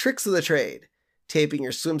teach you the tricks of the trade: taping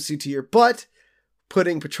your swimsuit to your butt,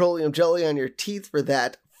 putting petroleum jelly on your teeth for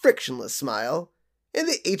that frictionless smile, and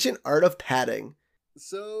the ancient art of padding.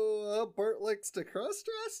 So Bart likes to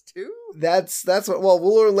cross-dress too? That's what. Well,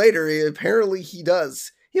 we'll learn later. Apparently, he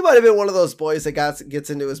does. He might have been one of those boys that gets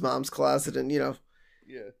into his mom's closet and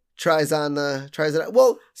tries it out.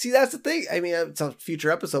 Well, see, that's the thing. I mean, it's a future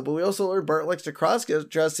episode, but we also learned Bart likes to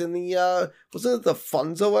cross-dress in the wasn't it the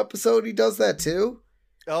Funzo episode? He does that too.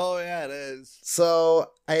 Oh yeah, it is.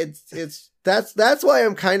 So that's why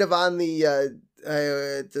I'm kind of on the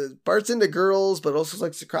Bart's into girls, but also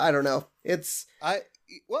likes to cry. I don't know.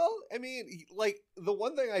 I mean, like, the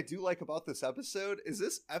one thing I do like about this episode is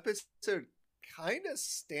this episode kind of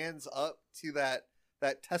stands up to that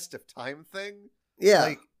test of time thing. Yeah.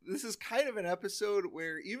 Like, this is kind of an episode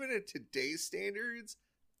where, even at today's standards,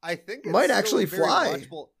 I think it might actually fly.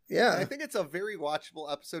 Watchable. Yeah. I think it's a very watchable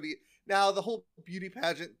episode. Now, the whole beauty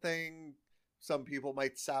pageant thing, some people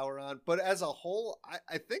might sour on, but as a whole,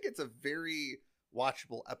 I think it's a very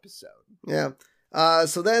watchable episode. Yeah.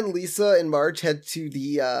 So then Lisa and Marge head to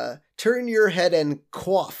the Turn Your Head and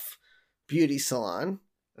Coif beauty salon.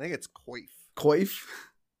 I think it's coif. Coif?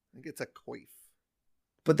 I think it's a coif.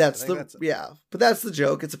 But that's but that's the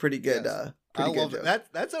joke. It's a pretty good, I love it.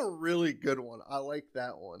 That's a really good one. I like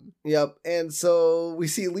that one. Yep. And so we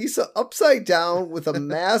see Lisa upside down with a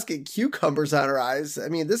mask and cucumbers on her eyes. I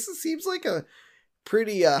mean, this seems like a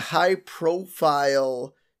pretty high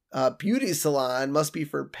profile beauty salon. Must be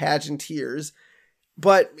for pageanteers.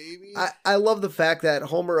 But maybe. I love the fact that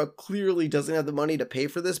Homer clearly doesn't have the money to pay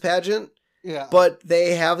for this pageant. Yeah. But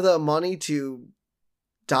they have the money to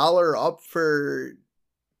dollar up for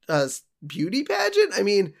a beauty pageant. I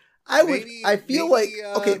mean, I feel like,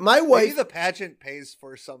 okay, my wife. Maybe the pageant pays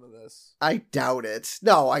for some of this. I doubt it.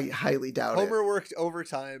 No, I highly doubt it. Homer worked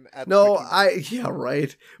overtime at yeah,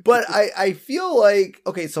 right. But I feel like,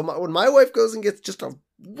 okay, so when my wife goes and gets just a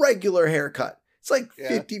regular haircut, it's like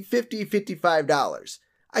 $55.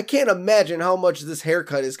 I can't imagine how much this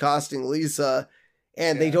haircut is costing Lisa,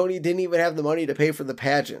 and they didn't even have the money to pay for the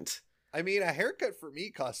pageant. I mean, a haircut for me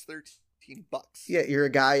costs $13. Yeah, you're a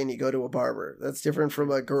guy and you go to a barber. That's different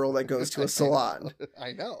from a girl that goes to a salon.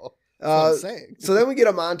 I know. That's what I'm saying. So then we get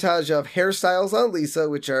a montage of hairstyles on Lisa,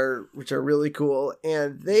 which are really cool,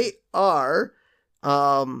 and they are,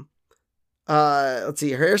 let's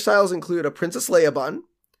see, her hairstyles include a Princess Leia bun.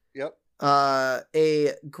 Yep.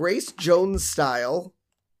 A Grace Jones style,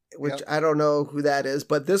 which I don't know who that is,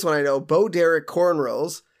 but this one I know, Bo Derek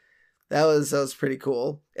cornrows. That was pretty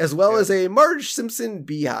cool. As well as a Marge Simpson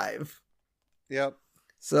beehive. Yep.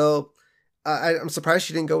 So I'm surprised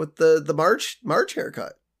she didn't go with the Marge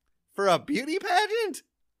haircut. For a beauty pageant?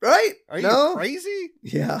 Right? Are you crazy?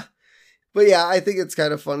 Yeah. But yeah, I think it's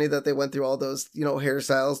kind of funny that they went through all those,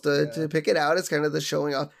 hairstyles to pick it out. It's kind of the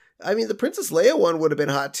showing off. I mean, the Princess Leia one would have been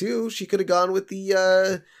hot too. She could have gone with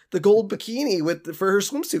the gold bikini for her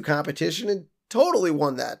swimsuit competition and totally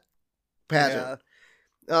won that pageant.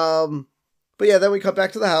 Yeah. But yeah, then we cut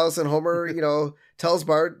back to the house and Homer, tells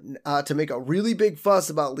Bart to make a really big fuss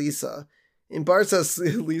about Lisa. And Bart says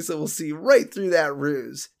Lisa will see right through that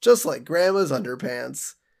ruse, just like Grandma's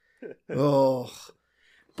underpants. Oh.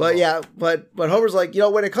 But yeah, but Homer's like,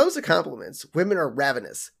 when it comes to compliments, women are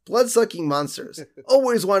ravenous, blood-sucking monsters,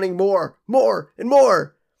 always wanting more, and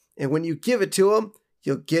more. And when you give it to them,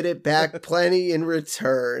 you'll get it back plenty in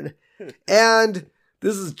return. And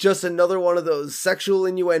this is just another one of those sexual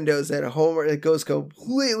innuendos that goes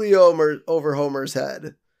completely over Homer's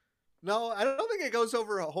head. No, I don't think it goes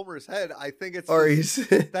over Homer's head. I think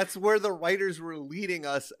that's where the writers were leading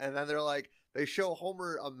us, and then they're like, they show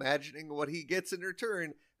Homer imagining what he gets in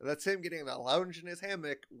return, and that's him getting the lounge in his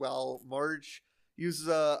hammock while Marge uses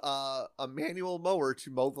a manual mower to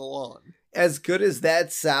mow the lawn. As good as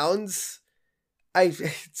that sounds,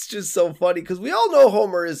 it's just so funny because we all know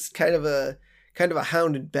Homer is kind of a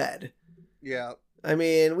hound in bed. Yeah. I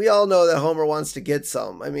mean, we all know that Homer wants to get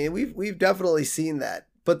some. I mean, we've definitely seen that.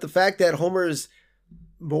 But the fact that Homer's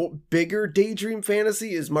bigger daydream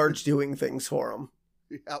fantasy is Marge doing things for him.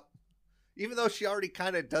 Yep. Even though she already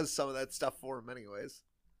kind of does some of that stuff for him anyways.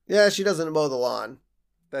 Yeah, she doesn't mow the lawn.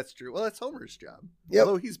 That's true. Well, that's Homer's job. Yep.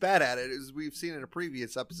 Although he's bad at it, as we've seen in a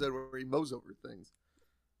previous episode where he mows over things.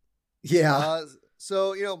 Yeah.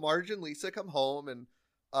 So, Marge and Lisa come home and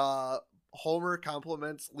Homer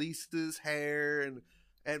compliments Lisa's hair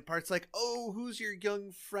and Bart's like, oh, who's your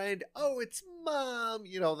young friend? Oh, it's Mom.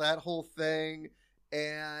 That whole thing.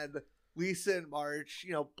 And Lisa and Marge,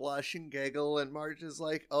 blush and giggle. And Marge is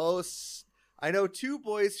like, oh, I know 2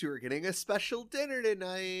 boys who are getting a special dinner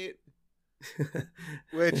tonight.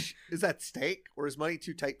 Which, is that steak? Or is money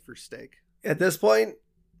too tight for steak? At this point,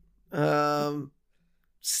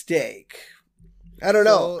 steak. I don't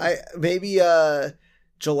know. Maybe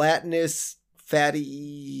gelatinous,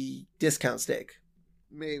 fatty discount steak.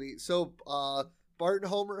 Maybe. So Bart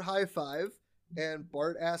and Homer high five, and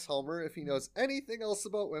Bart asks Homer if he knows anything else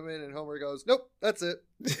about women, and Homer goes, nope, that's it.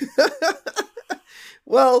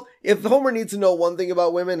 Well, if Homer needs to know one thing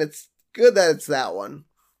about women, it's good that it's that one.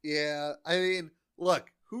 Yeah, I mean,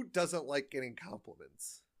 look, who doesn't like getting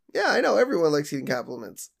compliments? Yeah, I know. Everyone likes getting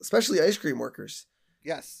compliments, especially ice cream workers.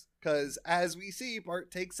 Yes, because as we see,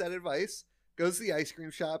 Bart takes that advice, goes to the ice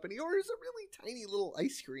cream shop, and he orders a really tiny little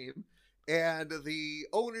ice cream. And the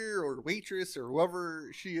owner or waitress or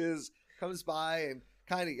whoever she is comes by and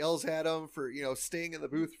kind of yells at him for, staying in the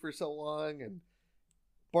booth for so long. And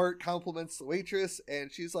Bart compliments the waitress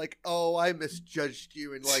and she's like, oh, I misjudged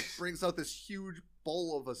you. And brings out this huge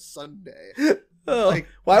bowl of a sundae.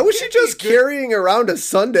 Why was she just carrying around a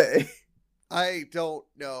sundae? I don't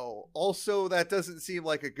know. Also, that doesn't seem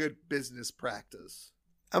like a good business practice.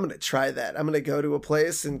 I'm going to try that. I'm going to go to a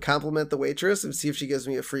place and compliment the waitress and see if she gives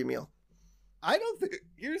me a free meal.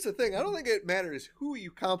 Here's the thing. I don't think it matters who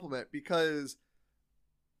you compliment because,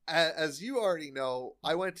 as you already know,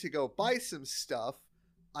 I went to go buy some stuff.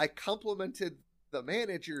 I complimented the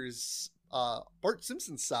manager's Bart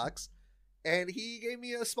Simpson socks, and he gave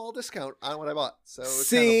me a small discount on what I bought. So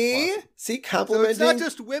see, complimenting. So it's not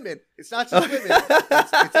just women. It's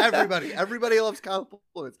everybody. Everybody loves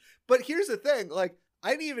compliments. But here's the thing. I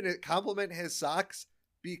didn't even compliment his socks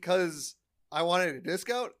because I wanted a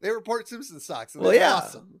discount. They were Bart Simpson socks. And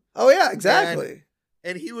awesome. Oh, yeah, exactly.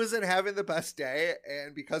 And he wasn't having the best day.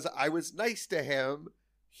 And because I was nice to him,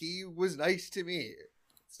 he was nice to me.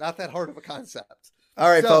 It's not that hard of a concept. All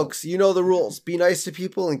right, folks, you know the rules. Be nice to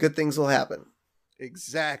people and good things will happen.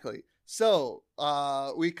 Exactly. So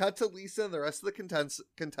we cut to Lisa and the rest of the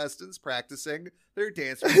contestants practicing their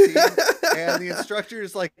dance routine. And the instructor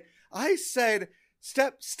is like, I said,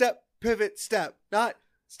 step, step, pivot, step, not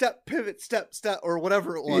step, pivot, step, or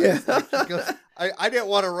whatever it was. Yeah. Like, he goes, I didn't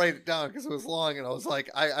want to write it down because it was long, and I was like,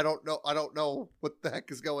 I don't know what the heck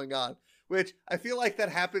is going on. Which I feel like that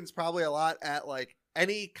happens probably a lot at like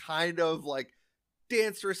any kind of like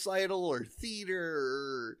dance recital or theater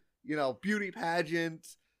or, you know, beauty pageant.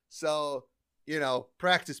 So, you know,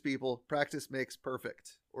 practice, people. Practice makes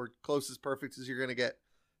perfect, or close as perfect as you're going to get.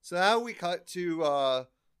 So now we cut to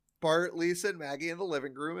Bart, Lisa, and Maggie in the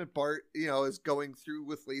living room. And Bart, you know, is going through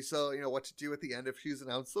with Lisa, you know, what to do at the end if she's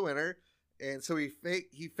announced the winner. And so he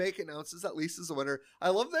fake announces that Lisa's the winner. I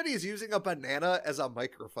love that he's using a banana as a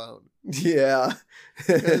microphone. Yeah.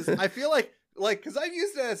 Because I feel like, because I've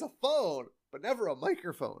used it as a phone, but never a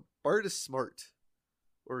microphone. Bart is smart.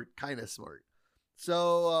 Or kind of smart.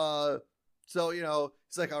 So, you know,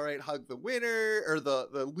 he's like, all right, hug the winner, or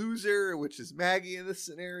the loser, which is Maggie in this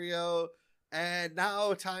scenario. And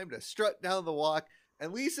now time to strut down the walk.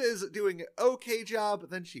 And Lisa is doing an okay job, but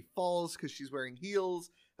then she falls because she's wearing heels.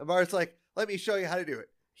 And Bart's like, let me show you how to do it.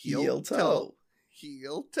 Heel toe.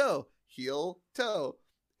 Heel toe. Heel toe.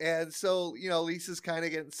 And so, you know, Lisa's kind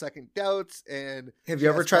of getting second doubts. And have you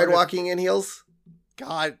ever tried walking in heels?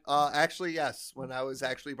 God, actually, yes. When I was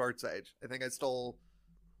actually Bart's age, I think I stole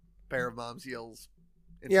a pair of mom's heels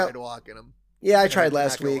and tried to walk in them. Yeah, I tried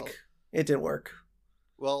last week. Well. It didn't work.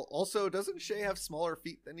 Well, also, doesn't Shay have smaller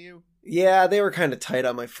feet than you? Yeah, they were kind of tight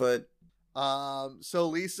on my foot. So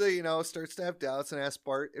Lisa, you know, starts to have doubts and asks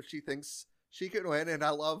Bart if she thinks she could win. And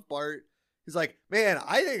I love Bart. He's like, man,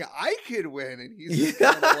 I think I could win. And he's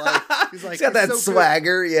kind of like, he's got that so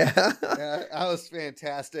swagger. Good. Yeah. Yeah, that was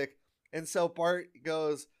fantastic. And so Bart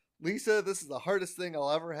goes, Lisa, this is the hardest thing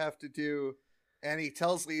I'll ever have to do. And he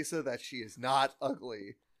tells Lisa that she is not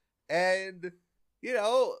ugly. And, you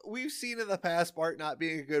know, we've seen in the past Bart not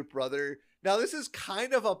being a good brother. Now, this is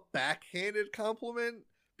kind of a backhanded compliment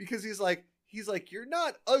because he's like, you're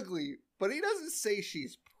not ugly, but he doesn't say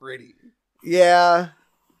she's pretty. Yeah.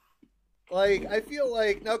 Like, I feel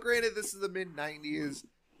like, now granted, this is the mid-90s,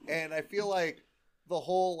 and I feel like the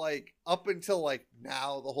whole, like, up until, like,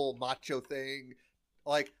 now, the whole macho thing,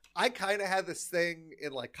 like, I kind of had this thing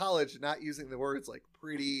in, like, college, not using the words, like,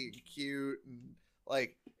 pretty and cute, and,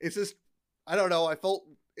 like, it's just, I don't know, I felt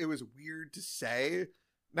it was weird to say.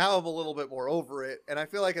 Now I'm a little bit more over it, and I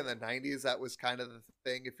feel like in the 90s, that was kind of the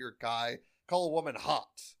thing, if you're a guy, call a woman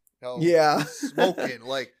hot. You know, yeah. Smoking,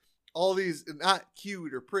 like, all these, not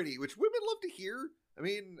cute or pretty, which women love to hear. I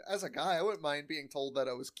mean, as a guy, I wouldn't mind being told that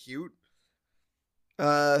I was cute.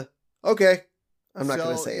 Okay. I'm not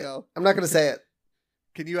going to say it. I'm not going to say it.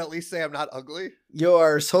 Can you at least say I'm not ugly?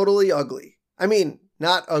 You're totally ugly. I mean,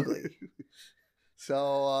 not ugly.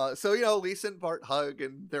 So, you know, Lisa and Bart hug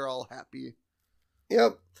and they're all happy.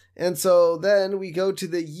 Yep. And so then we go to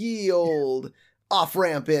the ye old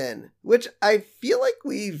off-ramp in, which I feel like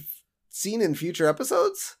we've seen in future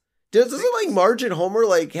episodes. Doesn't like Marge and Homer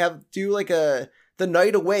like do like the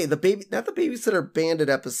night away, not the Babysitter Bandit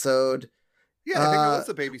episode. Yeah, I think it was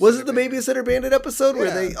the Babysitter. Was it the Babysitter Bandit episode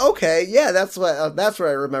where they? Okay, yeah, that's where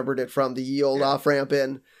I remembered it from, the ye old off-ramp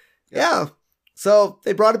in. Yeah. So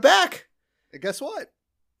they brought it back. And guess what?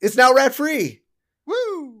 It's now rat-free.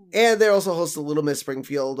 Woo! And they also host the Little Miss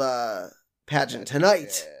Springfield pageant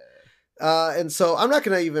tonight. Yeah. And so I'm not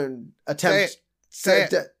going to even attempt. Say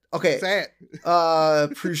it. Okay. Say it.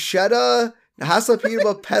 Prushetta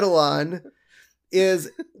Hasapidaba Pedalon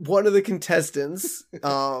is one of the contestants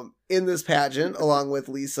in this pageant, along with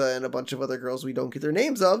Lisa and a bunch of other girls we don't get their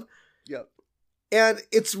names of. Yep. And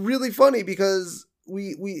it's really funny because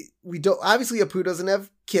we don't, obviously Apu doesn't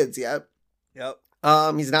have kids yet. Yep.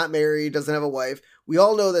 He's not married, doesn't have a wife. We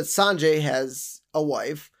all know that Sanjay has a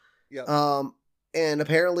wife. Yep. And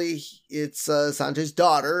apparently it's Sanjay's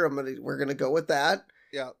daughter. We're gonna go with that.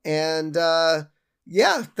 Yeah. And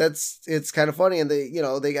it's kind of funny. And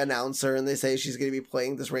they announce her and they say she's gonna be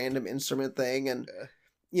playing this random instrument thing. And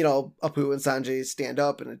Apu and Sanjay stand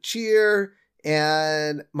up in a cheer.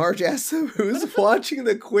 And Marge asks him who's watching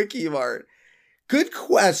the Quickie Mart. Good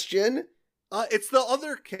question. It's the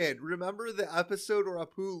other kid. Remember the episode where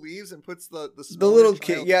Apu leaves and puts the little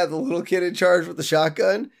kid? Yeah, the little kid in charge with the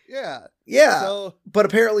shotgun. Yeah. So, but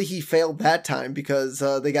apparently he failed that time because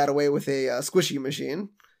they got away with a squishy machine.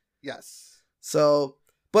 Yes. So,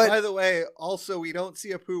 but by the way, also we don't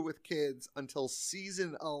see Apu with kids until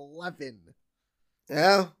season 11.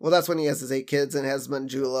 Yeah, well, that's when he has his 8 kids and has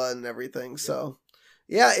Manjula and everything. So,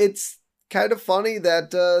 yeah, it's kind of funny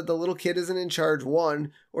that the little kid isn't in charge,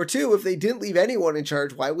 1. Or 2, if they didn't leave anyone in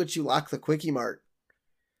charge, why would you lock the Quickie Mart?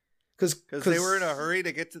 Because they were in a hurry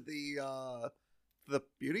to get to the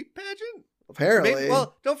beauty pageant? Apparently.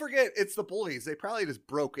 Well, don't forget, it's the bullies. They probably just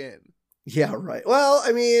broke in. Yeah, right. Well,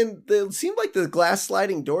 I mean, it seemed like the glass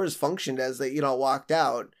sliding doors functioned as they, walked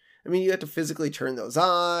out. I mean, you had to physically turn those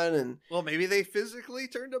on, and well, maybe they physically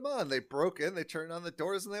turned them on. They broke in, they turned on the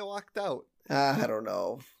doors, and they walked out. I don't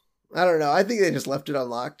know. I think they just left it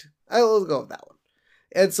unlocked. I'll go with that one.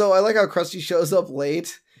 And so I like how Krusty shows up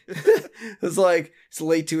late. It's like he's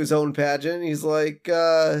late to his own pageant. He's like,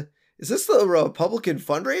 "Is this the Republican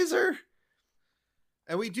fundraiser?"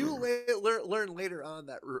 And we do learn later on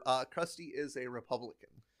that Krusty is a Republican,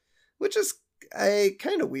 which is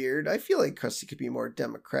kind of weird. I feel like Krusty could be more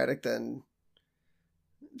Democratic than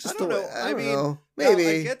just the way. I don't know. Maybe.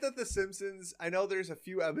 I get that The Simpsons. I know there's a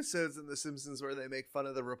few episodes in The Simpsons where they make fun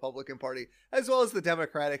of the Republican Party as well as the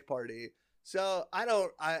Democratic Party. So I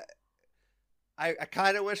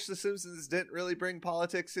kind of wish The Simpsons didn't really bring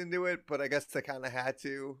politics into it, but I guess they kind of had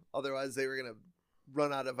to. Otherwise, they were gonna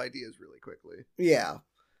run out of ideas really quickly. Yeah.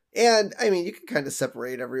 And I mean, you can kind of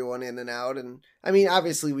separate everyone in and out. And I mean,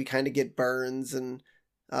 obviously we kind of get Burns and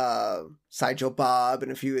Sideshow Bob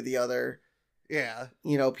and a few of the other,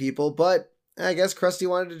 people. But I guess Krusty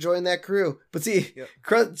wanted to join that crew. But see,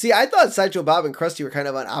 I thought Sideshow Bob and Krusty were kind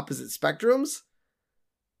of on opposite spectrums.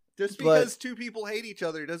 Just because two people hate each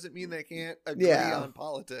other doesn't mean they can't agree on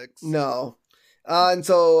politics. No. And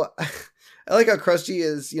so I like how Krusty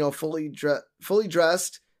is, fully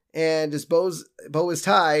dressed and his bow is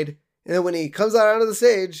tied. And then when he comes out onto the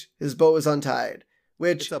stage, his bow is untied.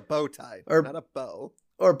 Which it's a bow tie, not a bow.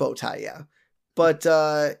 Or bow tie, yeah. But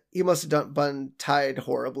he must have been tied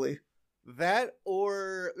horribly. That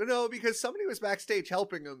or no, because somebody was backstage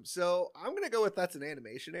helping him. So I'm gonna go with that's an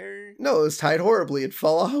animation error. No, it was tied horribly. It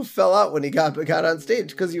fell out when he got on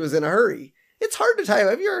stage because he was in a hurry. It's hard to tie.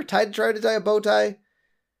 Have you ever tried to tie a bow tie?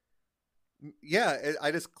 Yeah,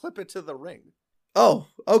 I just clip it to the ring. Oh,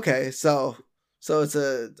 okay. So it's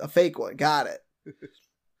a fake one. Got it.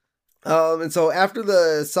 And so after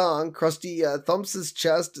the song, Krusty thumps his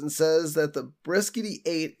chest and says that the brisket he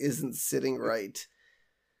ate isn't sitting right.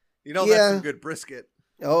 That's some good brisket.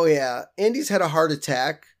 Oh, yeah. Andy's had a heart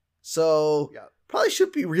attack, so probably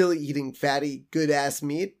should be really eating fatty, good-ass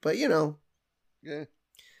meat, but, Yeah,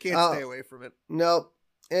 can't stay away from it. Nope.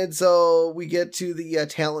 And so we get to the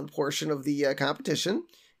talent portion of the competition,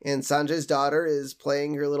 and Sanjay's daughter is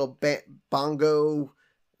playing her little bongo,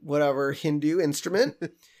 whatever, Hindu instrument.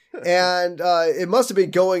 And it must have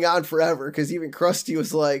been going on forever, because even Krusty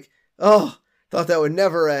was like, oh, thought that would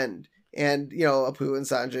never end. And, Apu and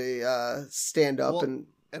Sanjay stand up and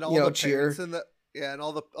all the cheer. And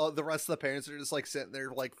all the rest of the parents are just like sitting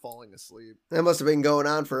there like falling asleep. That must have been going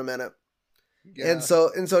on for a minute. Yeah. And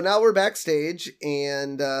so now we're backstage,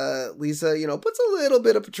 and Lisa, puts a little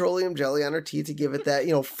bit of petroleum jelly on her teeth to give it that,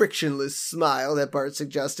 frictionless smile that Bart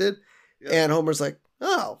suggested. Yeah. And Homer's like,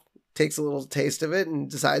 oh, takes a little taste of it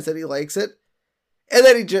and decides that he likes it. And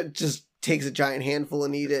then he just takes a giant handful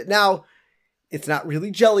and eat it. Now, it's not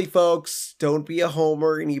really jelly, folks. Don't be a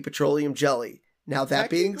Homer and eat petroleum jelly. Now, that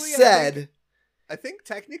being said, I think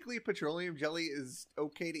technically petroleum jelly is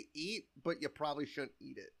okay to eat, but you probably shouldn't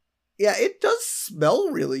eat it. Yeah, it does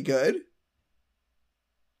smell really good.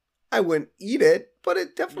 I wouldn't eat it, but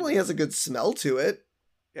it definitely has a good smell to it.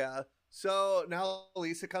 Yeah. So now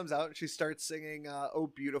Lisa comes out and she starts singing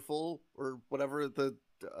 "Oh Beautiful" or whatever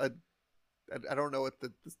I don't know what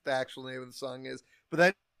the actual name of the song is, but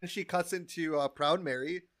then she cuts into "Proud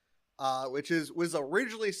Mary," which was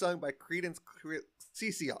originally sung by Creedence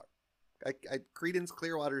CCR, Creedence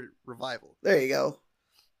Clearwater Revival. There you go.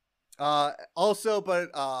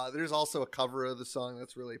 There's also a cover of the song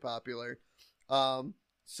that's really popular. And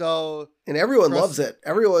everyone loves it.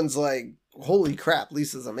 Everyone's like, holy crap,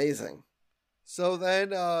 Lisa's amazing. So then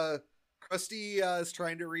Krusty is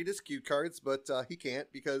trying to read his cue cards, but he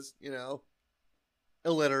can't because,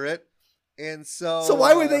 illiterate. And so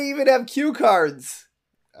why would they even have cue cards?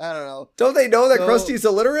 I don't know. Don't they know that Krusty's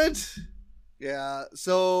illiterate? Yeah.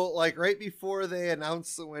 So like right before they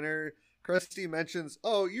announce the winner, Krusty mentions,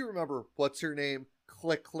 oh, you remember what's her name?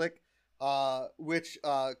 Click, click. Which,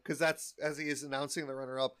 because that's as he is announcing the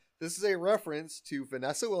runner-up. This is a reference to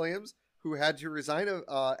Vanessa Williams, who had to resign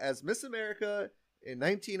as Miss America in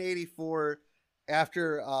 1984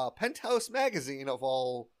 after Penthouse Magazine, of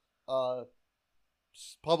all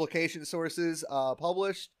publication sources,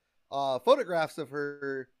 published photographs of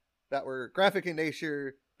her that were graphic in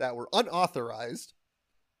nature that were unauthorized.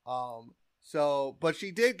 But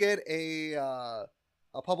she did get a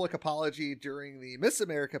public apology during the Miss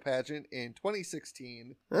America pageant in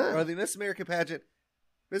 2016, or the Miss America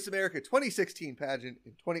 2016 pageant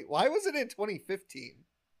in Why was it in 2015?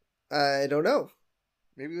 I don't know.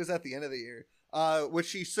 Maybe it was at the end of the year, which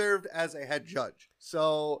she served as a head judge.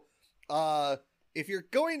 So if you're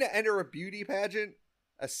going to enter a beauty pageant,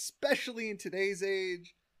 especially in today's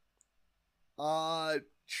age,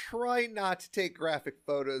 try not to take graphic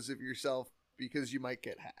photos of yourself because you might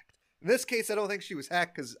get hacked. In this case, I don't think she was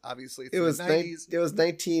hacked because obviously it was the 90s. It was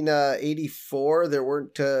 1984. There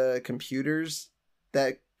weren't computers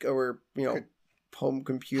that were, home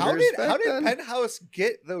computers. How did Penthouse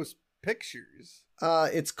get those pictures?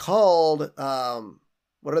 It's called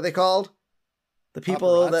what are they called? The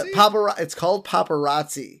people it's called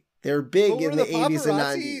paparazzi. They're big in the 80s and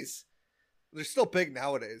 90s. They're still big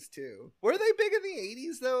nowadays too. Were they big in the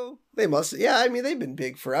 80s though? They must. Yeah, I mean they've been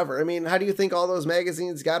big forever. I mean, how do you think all those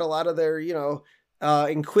magazines got a lot of their,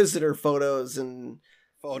 Inquisitor photos and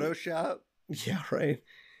Photoshop? Yeah, right.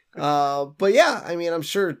 But yeah, I mean, I'm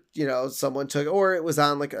sure, someone took, or it was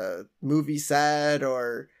on like a movie set,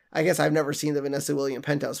 or I guess I've never seen the Vanessa Williams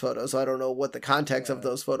Penthouse photos, so I don't know what the context of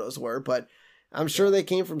those photos were, but I'm sure they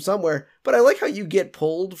came from somewhere. But I like how you get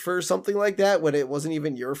pulled for something like that when it wasn't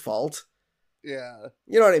even your fault. Yeah.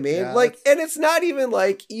 You know what I mean? Yeah, and it's not even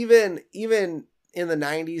like, even in the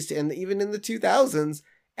 90s and even in the 2000s,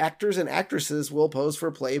 actors and actresses will pose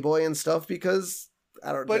for Playboy and stuff because,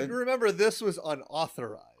 I don't know. But remember, this was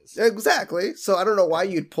unauthorized. Exactly. So I don't know why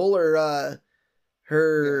you'd pull her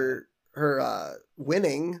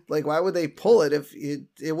winning. Like, why would they pull it if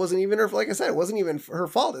it wasn't even her? Like I said, it wasn't even her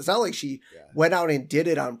fault. It's not like she went out and did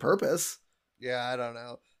it on purpose. Yeah, I don't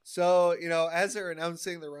know. So, as they're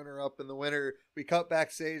announcing the runner-up and the winner, we cut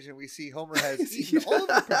backstage and we see Homer has eaten all of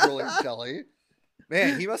the petroleum jelly.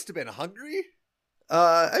 Man, he must have been hungry.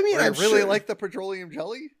 I mean, I really like the petroleum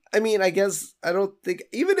jelly. I mean, I guess I don't think,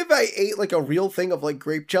 even if I ate like a real thing of like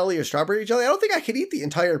grape jelly or strawberry jelly, I don't think I could eat the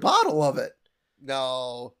entire bottle of it.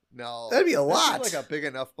 No. That'd be a lot. Like a big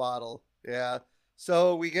enough bottle. Yeah.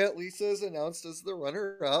 So we get Lisa's announced as the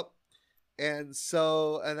runner-up. And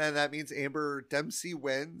then that means Amber Dempsey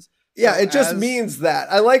wins. Yeah, it just means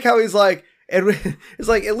that. I like how he's like, it's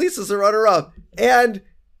like, at least it's a runner-up. And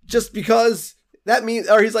just because that means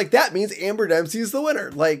Amber Dempsey's the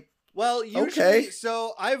winner. Like, well, usually, okay.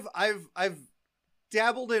 So I've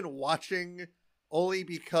dabbled in watching only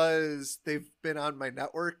because they've been on my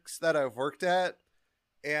networks that I've worked at.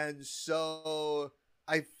 And so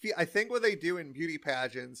I think what they do in beauty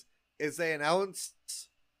pageants is they announce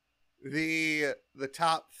the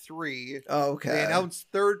top three. Oh, okay. They announce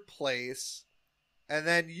third place, and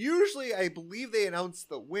then usually I believe they announce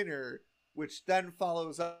the winner, which then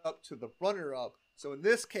follows up to the runner-up. So in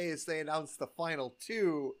this case, they announced the final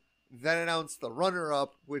two, then announced the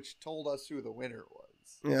runner-up, which told us who the winner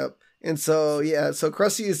was. Yep. And so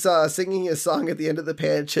Krusty is singing his song at the end of the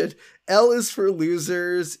pageant. L is for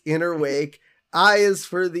losers in her wake. I is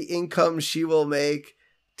for the income she will make.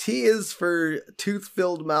 T is for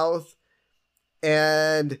tooth-filled mouth,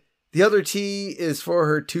 and the other T is for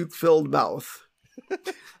her tooth-filled mouth.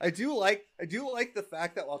 I do like the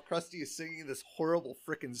fact that while Krusty is singing this horrible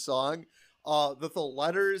frickin' song, that the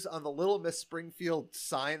letters on the Little Miss Springfield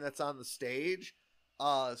sign that's on the stage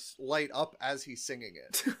light up as he's singing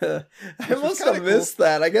it. I must have missed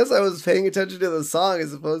that. I guess I was paying attention to the song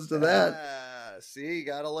as opposed to that. See, you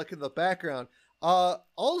gotta look in the background.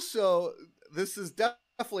 Also, this is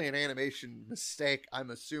definitely an animation mistake, I'm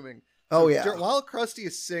assuming. So yeah. While Krusty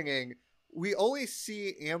is singing, we only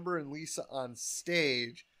see Amber and Lisa on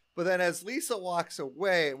stage, but then as Lisa walks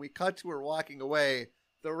away and we cut to her walking away,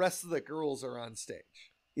 the rest of the girls are on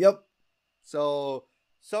stage. Yep. So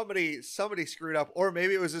somebody screwed up, or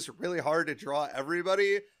maybe it was just really hard to draw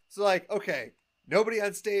everybody. So like, okay, nobody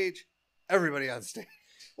on stage, everybody on stage.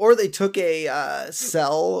 Or they took a a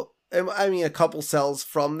couple cells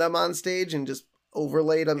from them on stage and just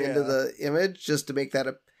overlaid them into the image just to make that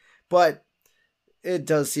but it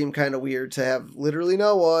does seem kind of weird to have literally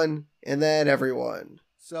no one and then everyone.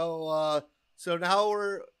 So now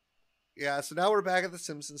we're back at the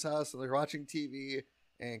Simpsons house and they're watching TV,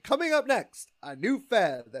 and coming up next, a new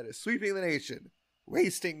fad that is sweeping the nation: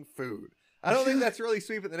 wasting food. I don't think that's really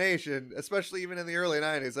sweeping the nation, especially even in the early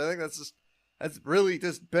 90s. I think that's really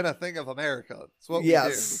just been a thing of America. It's what we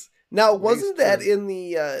do. Now, wasn't that in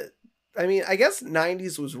the I guess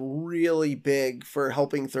 90s was really big for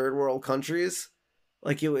helping third world countries.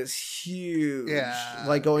 Like, it was huge. Yeah.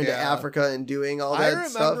 Like going to Africa and doing all that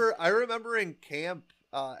stuff. I remember in camp,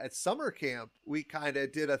 at summer camp, we kind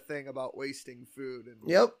of did a thing about wasting food. And,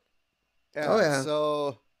 yep. Yeah, oh, yeah.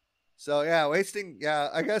 So yeah, wasting,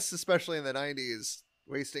 I guess especially in the 90s,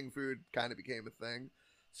 wasting food kind of became a thing.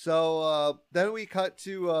 So then we cut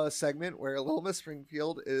to a segment where Little Miss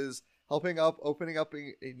Springfield is opening up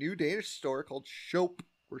a new Danish store called Shop,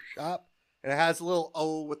 and it has a little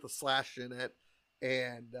O with a slash in it.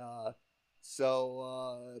 And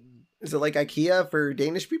is it like IKEA for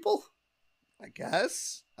Danish people? I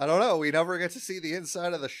guess. I don't know. We never get to see the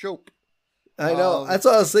inside of the shop. I know. That's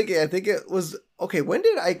what I was thinking. I think it was... Okay, when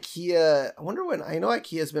did IKEA... I wonder when... I know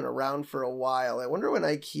IKEA's been around for a while. I wonder when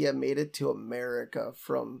IKEA made it to America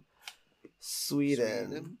from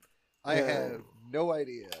Sweden. I have no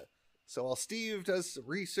idea. So while Steve does some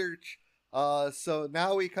research, so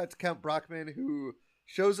now we cut to Kent Brockman, who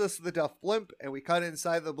shows us the Duff blimp, and we cut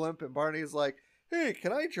inside the blimp, and Barney's like, hey,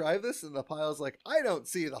 can I drive this? And the Pile's like, I don't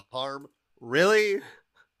see the harm. Really?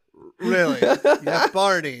 Really? Yeah,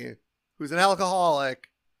 Barney, who's an alcoholic.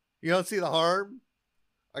 You don't see the harm?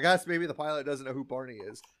 I guess maybe the pilot doesn't know who Barney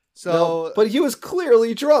is. So, no, but he was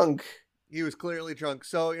clearly drunk. He was clearly drunk.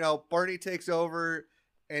 So, Barney takes over,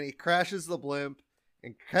 and he crashes the blimp,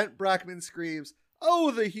 and Kent Brockman screams,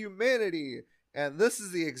 oh, the humanity! And this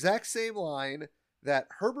is the exact same line that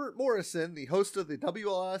Herbert Morrison, the host of the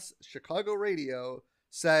WLS Chicago radio,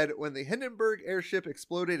 said when the Hindenburg airship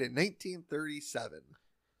exploded in 1937.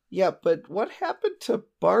 Yeah, but what happened to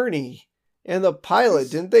Barney and the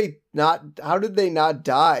pilot? How did they not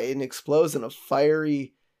die in explosion, a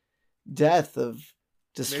fiery death of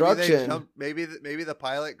destruction? Maybe the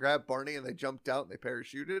pilot grabbed Barney and they jumped out and they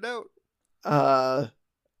parachuted out. I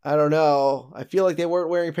don't know. I feel like they weren't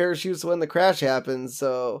wearing parachutes when the crash happened,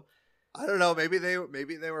 so I don't know. Maybe they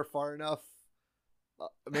were far enough.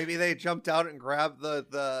 Maybe they jumped out and grabbed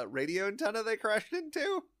the radio antenna they crashed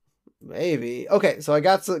into. Maybe. Okay, so I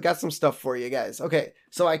got some stuff for you guys. Okay,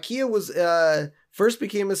 so IKEA was first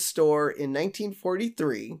became a store in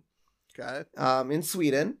 1943. Okay. In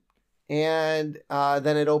Sweden, and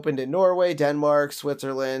then it opened in Norway, Denmark,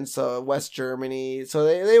 Switzerland, so West Germany. So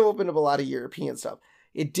they opened up a lot of European stuff.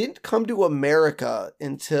 It didn't come to America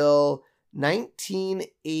until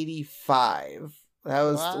 1985. That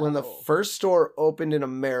was when the first store opened in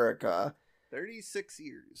America. 36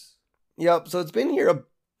 years. Yep. So it's been here a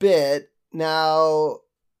bit now.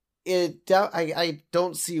 I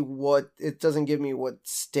don't see it doesn't give me what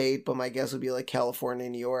state, but my guess would be like California,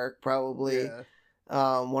 New York, probably. Yeah.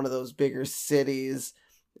 One of those bigger cities.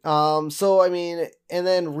 So I mean, and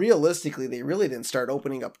then realistically, they really didn't start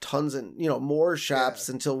opening up tons and more shops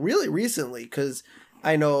until really recently, because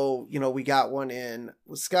I know we got one in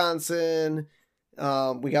Wisconsin,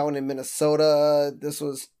 we got one in Minnesota. This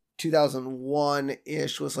was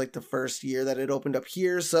 2001-ish was like the first year that it opened up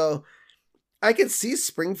here. So I could see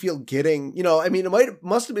Springfield getting, I mean,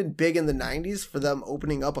 must have been big in the 90s for them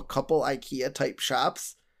opening up a couple IKEA type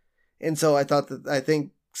shops. And so I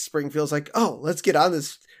think Springfield's like, oh, let's get on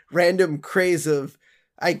this random craze of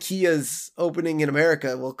IKEA's opening in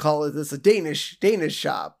America. We'll call this a Danish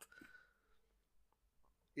shop.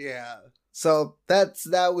 Yeah. So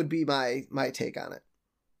that would be my take on it.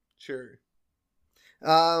 Sure.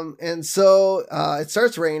 And so it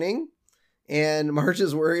starts raining, and Marge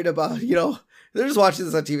is worried about, they're just watching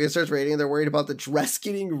this on TV. It starts raining, and they're worried about the dress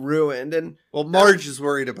getting ruined. And Marge is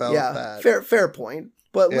worried about that. Fair point.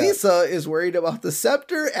 But Lisa is worried about the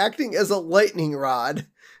scepter acting as a lightning rod,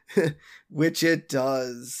 which it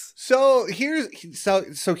does. So here's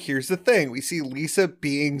the thing. We see Lisa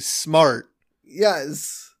being smart.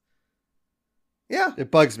 Yes. Yeah.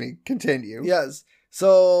 It bugs me. Continue. Yes.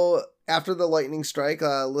 So after the lightning strike,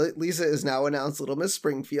 Lisa is now announced Little Miss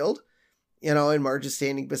Springfield, and Marge is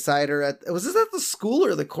standing beside her was this at the school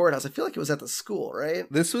or the courthouse? I feel like it was at the school, right?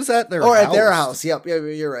 This was at their house. At their house. Yep. Yeah,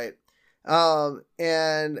 you're right.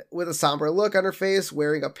 And with a somber look on her face,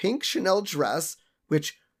 wearing a pink Chanel dress,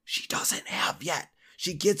 which she doesn't have yet.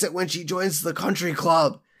 She gets it when she joins the country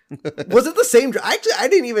club. Was it the same dress? Actually, I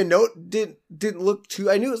didn't even know. Didn't look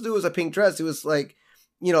too. I knew it was a pink dress. It was like,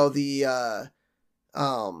 the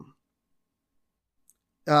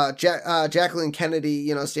Jacqueline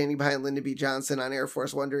Kennedy, standing behind Lyndon B. Johnson on Air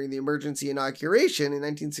Force One during the emergency inauguration in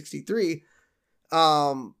 1963.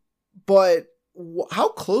 But how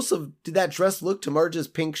close did that dress look to Marge's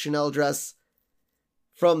pink Chanel dress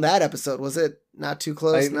from that episode? Was it not too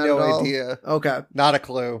close? I have no idea. Okay. Not a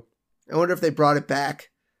clue. I wonder if they brought it back.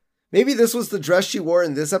 Maybe this was the dress she wore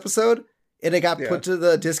in this episode, and it got put to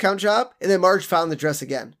the discount shop, and then Marge found the dress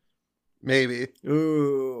again. Maybe.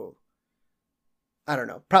 Ooh. I don't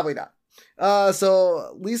know. Probably not.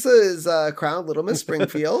 So Lisa is crowned Little Miss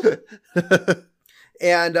Springfield.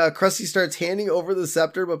 And Krusty starts handing over the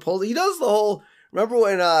scepter, but he does the whole... Remember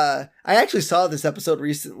when I actually saw this episode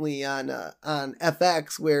recently on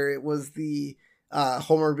FX, where it was the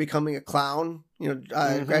Homer becoming a clown,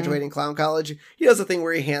 graduating clown college. He does a thing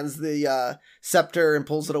where he hands the scepter and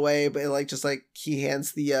pulls it away, but he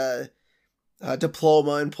hands the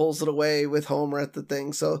diploma and pulls it away with Homer at the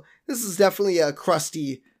thing. So this is definitely a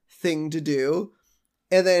Krusty thing to do.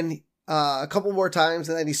 And then a couple more times,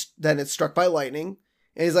 and then it's struck by lightning,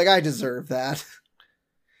 and he's like, "I deserve that."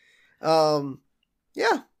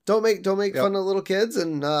 Yeah, don't make fun of little kids,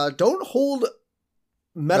 and don't hold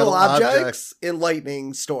metal objects in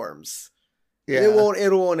lightning storms. Yeah, it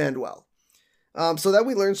won't end well. So then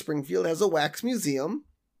we learn Springfield has a wax museum,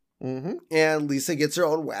 and Lisa gets her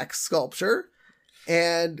own wax sculpture,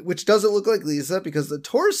 and which doesn't look like Lisa because the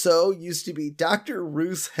torso used to be Dr.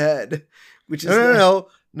 Ruth's head, which is no.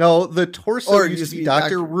 The torso used to be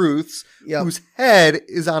Dr. Ruth's, whose head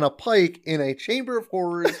is on a pike in a chamber of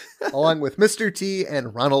horrors, along with Mr. T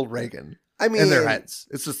and Ronald Reagan. I mean, and their heads.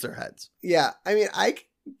 It's just their heads. Yeah, I mean, I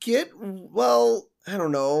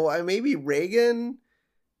don't know. Maybe Reagan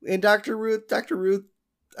and Dr. Ruth. Dr. Ruth,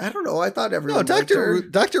 I don't know. I thought everyone. No,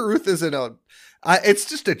 Dr. Ruth isn't a. It's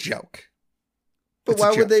just a joke. But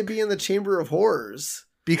why would they be in the Chamber of Horrors?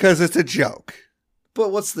 Because it's a joke.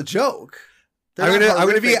 But what's the joke? I'm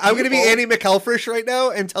gonna be Annie McElfresh right now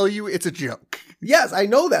and tell you it's a joke. Yes, I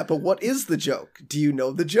know that, but what is the joke? Do you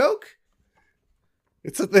know the joke?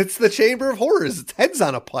 It's the Chamber of Horrors. Its head's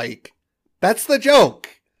on a pike. That's the joke.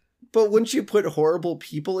 But wouldn't you put horrible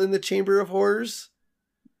people in the Chamber of Horrors?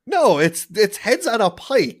 No, it's heads on a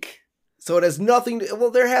pike. So it has nothing to...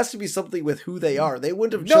 Well, there has to be something with who they are. They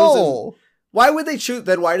wouldn't have chosen... No. Why would they choose...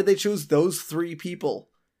 Then why did they choose those three people?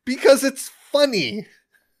 Because it's funny.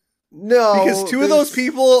 No. Because two of those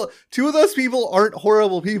people aren't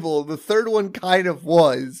horrible people. The third one kind of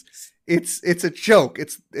was. It's a joke.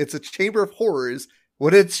 It's a Chamber of Horrors.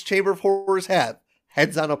 What does Chamber of Horrors have?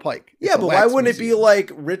 Heads on a pike. Yeah, but why wouldn't it be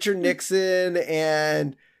like Richard Nixon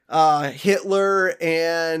and Hitler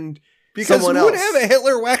and someone else? Who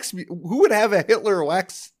would have a Hitler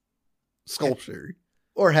wax sculpture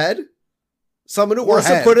or head? Someone who wants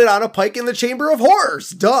to put it on a pike in the Chamber of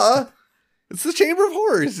Horrors. Duh. It's the Chamber of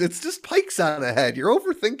Horrors. It's just pikes on a head. You're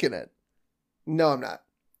overthinking it. No, I'm not.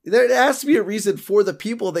 There has to be a reason for the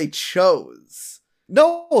people they chose.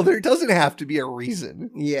 No, there doesn't have to be a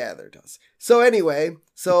reason. Yeah, there does. So anyway,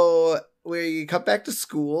 we cut back to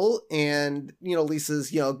school, and Lisa's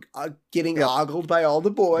getting ogled by all the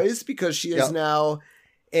boys because she is now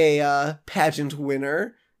a pageant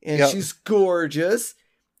winner, and she's gorgeous,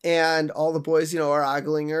 and all the boys are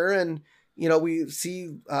ogling her, and we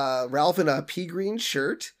see Ralph in a pea green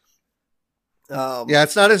shirt.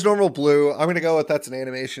 It's not his normal blue. I'm gonna go with that's an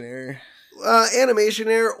animation error. Animation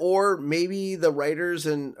error, or maybe the writers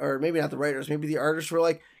or maybe not the writers, maybe the artists were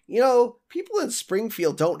like, people in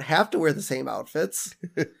Springfield don't have to wear the same outfits.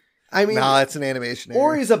 I mean, no, it's an animation error.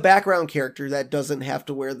 Or he's a background character that doesn't have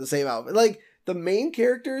to wear the same outfit. Like the main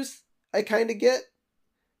characters, I kind of get,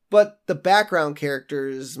 but the background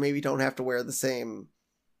characters maybe don't have to wear the same.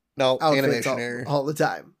 No, animation error all the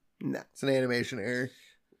time. No, it's an animation error.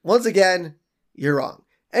 Once again, you're wrong.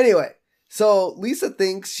 Anyway. So Lisa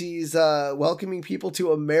thinks she's welcoming people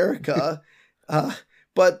to America,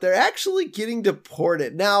 but they're actually getting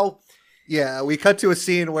deported. Now, yeah, we cut to a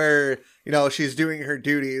scene where, she's doing her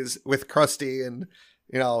duties with Krusty and,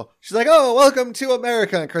 she's like, "Oh, welcome to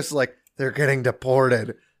America." And Chris is like, "They're getting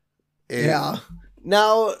deported." Yeah.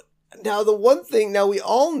 Now the one thing, we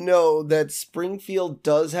all know that Springfield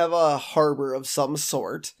does have a harbor of some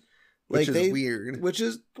sort. Which is weird. Which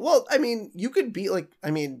is, well, I mean, you could be like,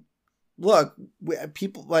 look,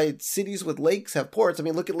 people like cities with lakes have ports. I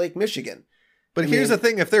mean, look at Lake Michigan. But here's the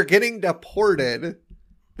thing. If they're getting deported,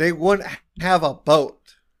 they wouldn't have a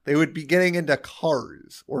boat. They would be getting into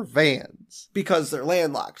cars or vans. Because they're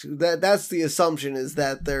landlocked. That's the assumption, is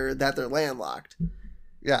that they're landlocked.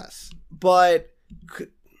 Yes. But,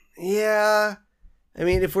 yeah. I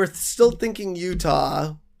mean, if we're still thinking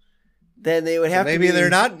Utah, then they would have to be... Maybe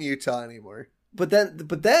they're not in Utah anymore. But then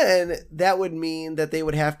that would mean that they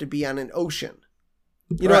would have to be on an ocean.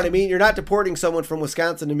 You know what I mean? You're not deporting someone from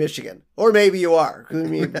Wisconsin to Michigan, or maybe you are. I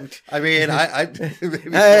mean,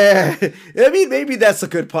 maybe that's a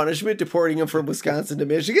good punishment, deporting them from Wisconsin to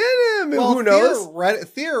Michigan. Who knows?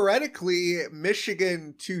 Theoretically,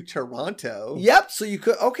 Michigan to Toronto. Yep. So you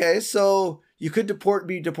could. Okay. So you could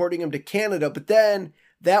be deporting them to Canada, but then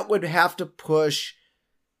that would have to push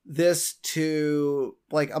this to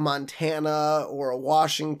like a Montana or a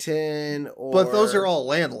Washington, but those are all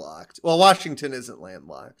landlocked. Well, Washington isn't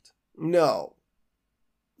landlocked. No.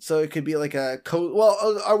 So it could be like a coast.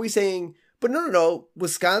 Well, are we saying, but no.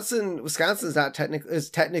 Wisconsin's not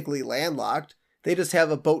technically landlocked. They just have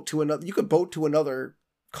a boat to another. You could boat to another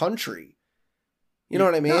country. You know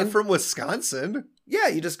what I mean? Not from Wisconsin. Yeah.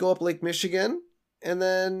 You just go up Lake Michigan and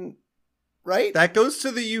then right? That goes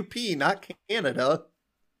to the UP, not Canada.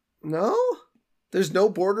 No? There's no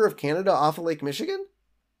border of Canada off of Lake Michigan?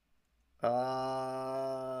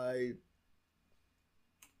 I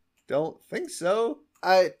don't think so.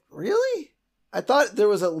 Really? I thought there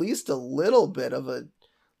was at least a little bit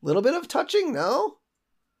of touching, no?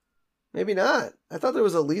 Maybe not. I thought there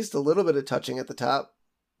was at least a little bit of touching at the top.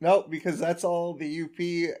 No, because that's all the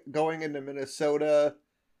UP going into Minnesota.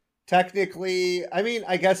 Technically,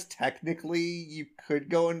 I guess technically you could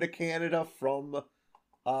go into Canada from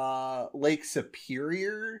Lake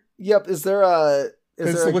Superior. Yep. Is there a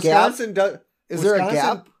Wisconsin gap? Is there a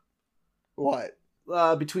gap? What?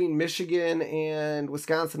 Between Michigan and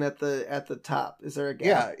Wisconsin at the top. Is there a gap?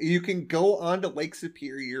 Yeah, you can go onto Lake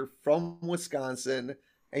Superior from Wisconsin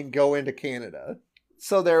and go into Canada.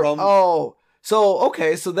 So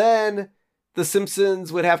so then the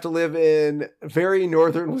Simpsons would have to live in very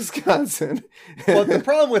northern Wisconsin. But the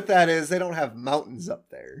problem with that is they don't have mountains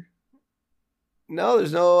up there. No,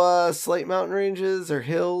 there's no slight mountain ranges or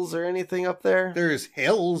hills or anything up there. There's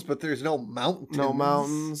hills, but there's no mountains. No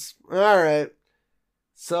mountains. All right.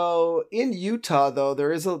 So in Utah, though,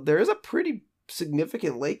 there is a pretty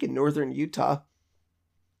significant lake in northern Utah.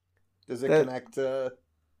 Does it connect to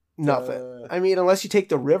nothing? I mean, unless you take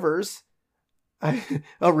the rivers. A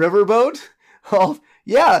riverboat? Oh,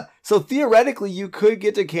 yeah. So theoretically, you could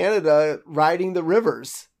get to Canada riding the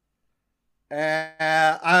rivers.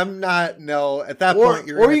 I'm not. No, at that point,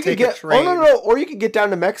 you're going to take a train. Oh no! Or you could get down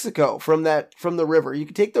to Mexico from the river. You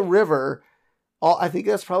could take the river. I think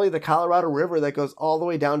that's probably the Colorado River that goes all the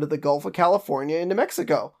way down to the Gulf of California into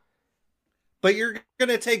Mexico. But you're going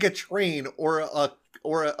to take a train or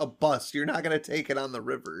a bus. You're not going to take it on the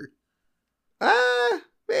river.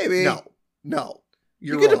 Maybe. No.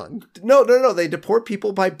 You're wrong. No. They deport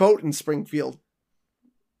people by boat in Springfield.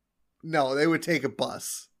 No, they would take a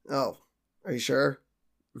bus. Oh, are you sure?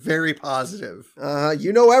 Very positive.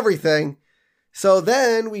 You know everything. So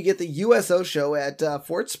then we get the USO show at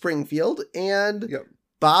Fort Springfield, and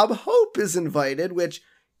Bob Hope is invited, which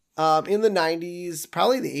in the 90s,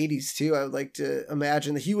 probably the 80s too, I would like to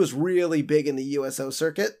imagine that he was really big in the USO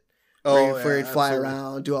circuit. Where he'd fly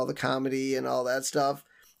around, do all the comedy and all that stuff.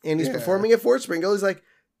 And he's performing at Fort Springfield. He's like,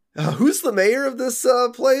 who's the mayor of this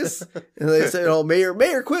place? And they say,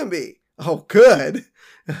 Mayor Quimby. Oh, good.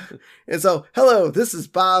 And so, hello, this is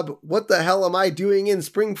Bob. What the hell am I doing in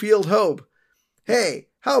Springfield, Hope? Hey,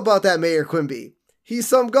 how about that Mayor Quimby? He's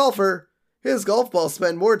some golfer. His golf balls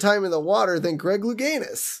spend more time in the water than Greg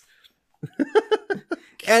Louganis.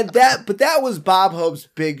 But that was Bob Hope's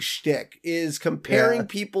big shtick, is comparing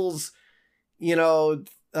people's,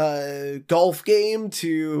 golf game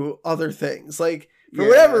to other things. Like, for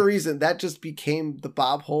whatever reason, that just became the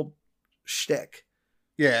Bob Hope shtick.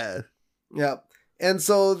 Yeah. Yep. And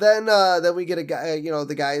so then we get a guy,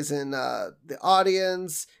 the guys in the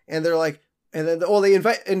audience, and they're like, and then they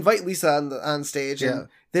invite Lisa on stage, and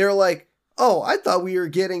they're like, oh, I thought we were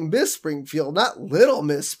getting Miss Springfield, not Little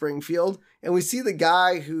Miss Springfield. And we see the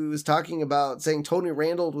guy who's talking about saying Tony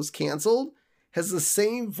Randall was canceled has the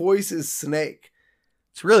same voice as Snake.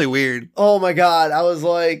 It's really weird. Oh my God. I was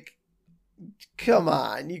like, come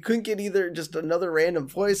on. You couldn't get either just another random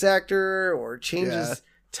voice actor or change his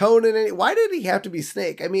tone in any. Why did he have to be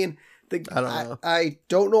Snake? I mean, I don't know. I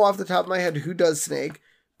don't know off the top of my head who does Snake,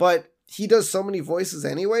 but he does so many voices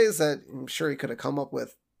anyways that I'm sure he could have come up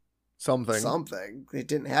with something. It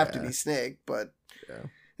didn't have to be Snake, but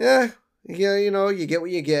you get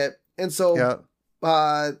what you get. And so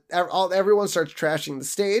everyone starts trashing the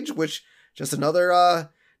stage, which just another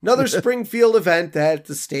Springfield event that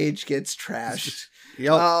the stage gets trashed.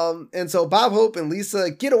 And so Bob Hope and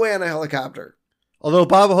Lisa get away on a helicopter. Although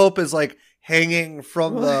Bob Hope is like hanging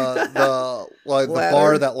from the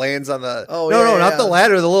bar that lands on the not the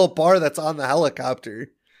ladder, the little bar that's on the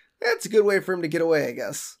helicopter. That's a good way for him to get away, I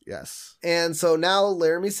guess. Yes. And so now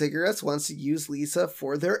Laramie Cigarettes wants to use Lisa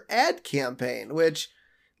for their ad campaign, which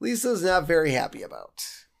Lisa's not very happy about.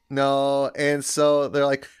 No, and so they're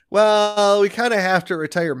like, well, we kind of have to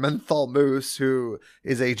retire Menthol Moose, who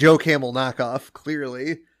is a Joe Camel knockoff,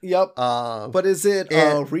 clearly. Yep. But is it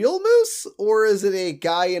a real moose, or is it a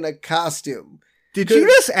guy in a costume? Did you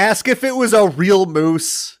just ask if it was a real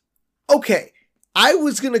moose? Okay. I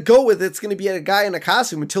was going to go with it's going to be a guy in a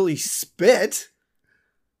costume until he spit.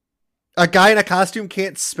 A guy in a costume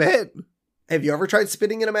can't spit? Have you ever tried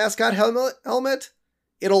spitting in a mascot helmet?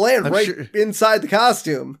 It'll land inside the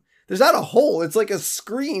costume. There's not a hole. It's like a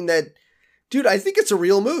screen that... Dude, I think it's a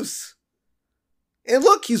real moose. And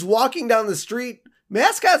look, he's walking down the street.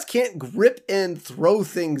 Mascots can't grip and throw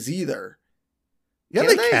things either. Yeah,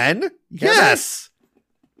 they can. Yes.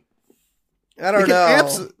 I don't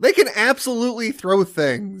know. They can absolutely throw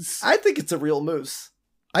things. I think it's a real moose.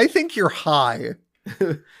 I think you're high.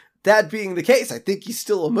 That being the case, I think he's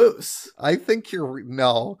still a moose. I think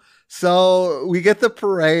no. So we get the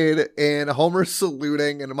parade and Homer's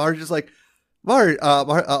saluting and Marge is like, Marge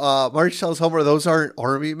tells Homer those aren't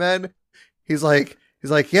army men. He's like,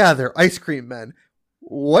 yeah, they're ice cream men.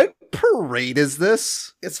 What parade is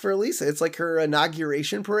this? It's for Lisa. It's like her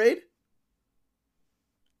inauguration parade.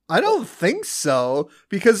 I don't think so,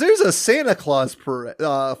 because there's a Santa Claus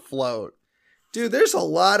float. Dude, there's a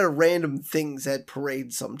lot of random things at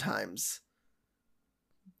parades sometimes.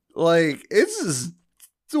 Like, it's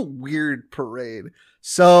a weird parade.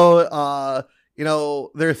 So,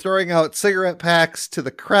 they're throwing out cigarette packs to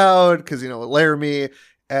the crowd because, Laramie,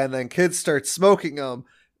 and then kids start smoking them.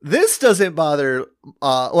 This doesn't bother,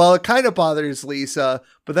 it kind of bothers Lisa,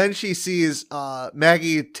 but then she sees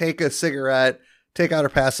Maggie take a cigarette, take out her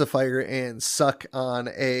pacifier, and suck on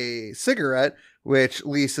a cigarette, which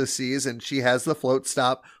Lisa sees, and she has the float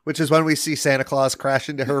stop, which is when we see Santa Claus crash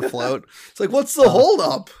into her float. It's like, what's the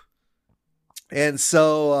holdup? And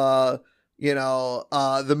so,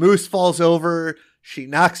 the moose falls over. She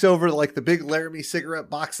knocks over like the big Laramie cigarette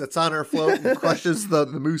box that's on her float and crushes the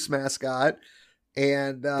moose mascot.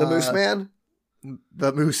 And the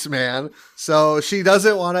moose man. So she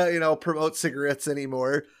doesn't want to, promote cigarettes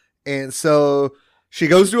anymore. And so she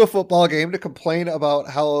goes to a football game to complain about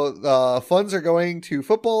how the funds are going to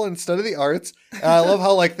football instead of the arts. And I love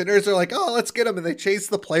how the nerds are like, oh, let's get them. And they chase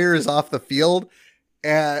the players off the field.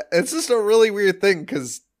 And it's just a really weird thing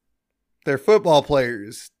because they're football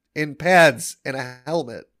players in pads and a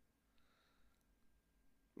helmet.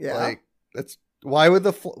 Yeah. Why would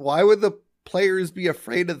the players be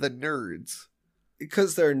afraid of the nerds?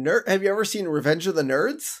 Because they're Have you ever seen Revenge of the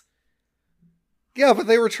Nerds? Yeah, but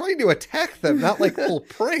they were trying to attack them, not pull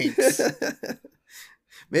pranks.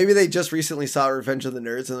 Maybe they just recently saw Revenge of the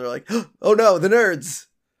Nerds and they're like, oh no, the nerds.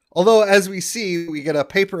 Although, as we see, we get a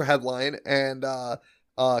paper headline and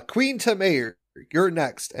Queen to Mayor, you're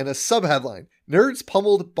next. And a sub-headline, nerds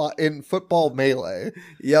pummeled in football melee.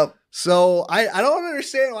 Yep. So I don't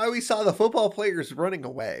understand why we saw the football players running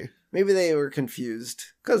away. Maybe they were confused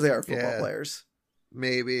because they are football players.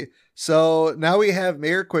 Maybe. So now we have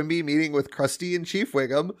Mayor Quimby meeting with Krusty and Chief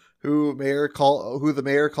Wiggum, who the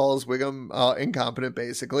mayor calls Wiggum incompetent,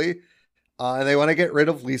 basically. And they want to get rid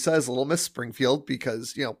of Lisa as Little Miss Springfield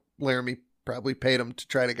because, Laramie probably paid him to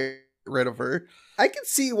try to get rid of her. I can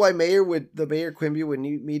see why Mayor Quimby would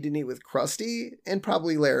need to meet with Krusty and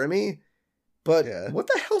probably Laramie. But what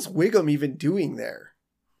the hell's Wiggum even doing there?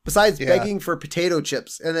 Besides begging for potato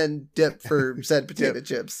chips and then dip for said potato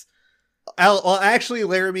chips. Actually,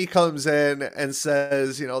 Laramie comes in and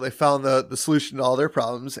says, they found the solution to all their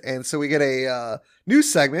problems. And so we get a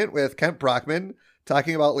news segment with Kent Brockman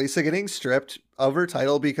talking about Lisa getting stripped of her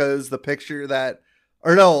title because the picture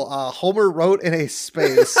Homer wrote in a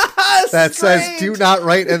space that says "do not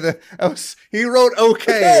write" in he wrote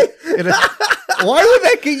 "okay." Why would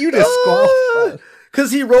that get you disqualified?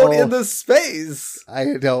 Because he wrote in the space.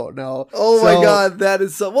 I don't know. Oh my God, that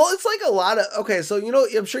is so. Well, it's like a lot of. Okay, so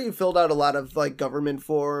I'm sure you filled out a lot of government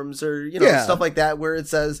forms or stuff like that where it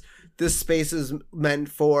says this space is meant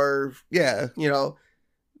for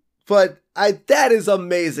But that is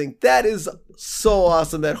amazing. That is so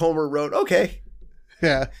awesome that Homer wrote okay.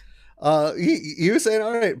 Yeah. He was saying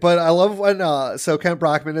all right, but I love when so Kent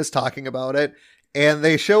Brockman is talking about it. And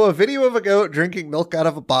they show a video of a goat drinking milk out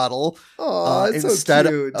of a bottle. Oh, it's instead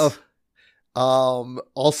so cute. Of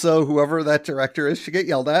also whoever that director is should get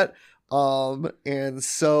yelled at. And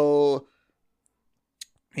so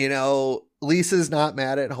Lisa's not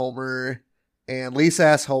mad at Homer, and Lisa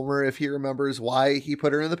asks Homer if he remembers why he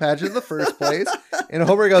put her in the pageant in the first place. And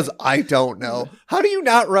Homer goes, I don't know. How do you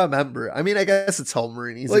not remember? I mean, I guess it's Homer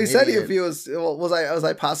and he's he said if he was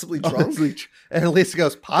I possibly drunk? And Lisa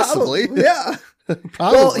goes, possibly. Yeah.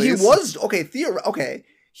 Probably. Well, he was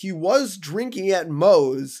he was drinking at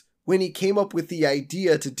Moe's when he came up with the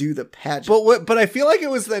idea to do the pageant. But I feel like it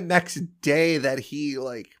was the next day that he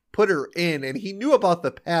put her in, and he knew about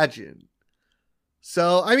the pageant.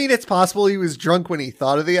 So I mean, it's possible he was drunk when he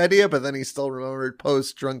thought of the idea, but then he still remembered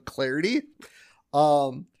post-drunk clarity.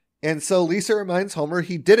 And so Lisa reminds Homer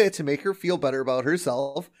he did it to make her feel better about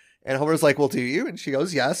herself, and Homer's like, "Well, do you?" And she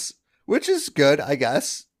goes, "Yes," which is good, I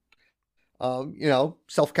guess.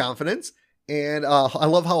 Self-confidence. And I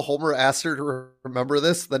love how Homer asked her to remember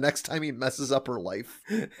this the next time he messes up her life.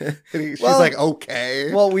 She's like,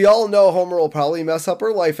 okay. Well, we all know Homer will probably mess up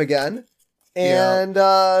her life again. And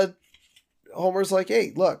Homer's like,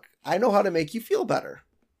 hey, look, I know how to make you feel better.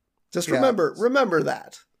 Just remember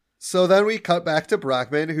that. So then we cut back to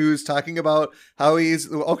Brockman, who's talking about how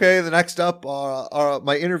he's okay. The next up,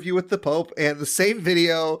 my interview with the Pope, and the same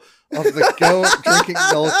video of the goat drinking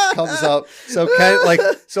milk comes up. So Kent,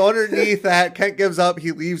 underneath that, Kent gives up.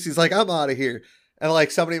 He leaves. He's like, I'm out of here. And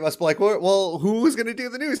like somebody must be like, well, who's gonna do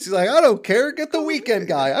the news? He's like, I don't care. Get the weekend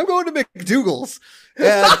guy. I'm going to McDougal's.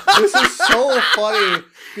 And this is so funny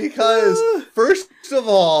because first of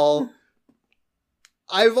all,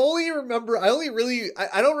 I don't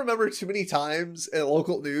remember too many times in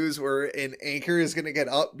local news where an anchor is going to get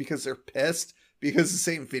up because they're pissed because the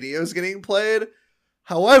same video is getting played.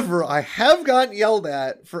 However, I have gotten yelled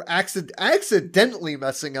at for accidentally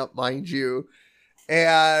messing up, mind you.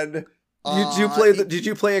 And did you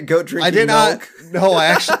play a goat drinking I did milk? not. No, I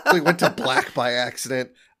actually went to black by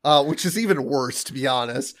accident, which is even worse, to be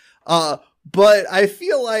honest. But I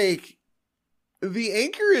feel like the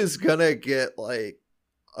anchor is going to get like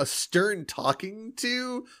a stern talking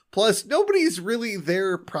to. Plus, nobody's really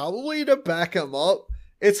there probably to back him up.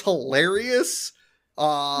 It's hilarious.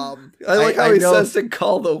 I like how he says to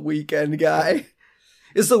call the weekend guy.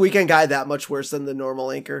 Is the weekend guy that much worse than the normal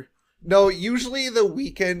anchor? No, usually the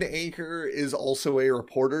weekend anchor is also a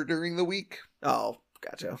reporter during the week. Oh,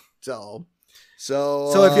 gotcha. So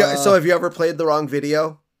have you ever played the wrong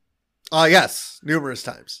video? Yes, numerous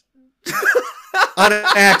times. On an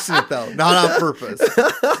accident, though, not on purpose.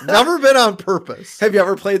 Never been on purpose. Have you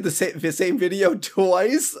ever played the same video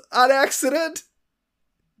twice on accident?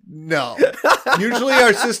 No. Usually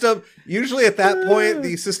at that point,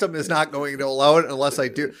 the system is not going to allow it unless I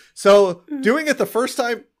do. So doing it the first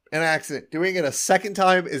time, an accident. Doing it a second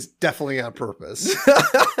time is definitely on purpose.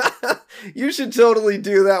 You should totally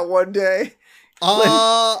do that one day.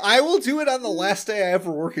 I will do it on the last day I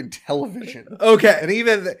ever work in television. Okay. And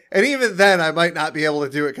even then I might not be able to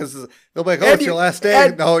do it because they'll be like, it's your last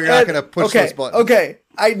day. No, you're not going to push this button. Okay.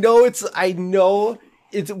 I know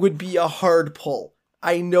it would be a hard pull.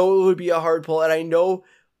 And I know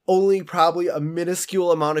only probably a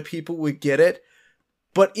minuscule amount of people would get it.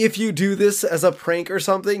 But if you do this as a prank or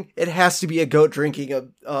something, it has to be a goat drinking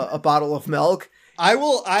a bottle of milk. I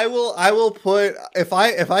will put, if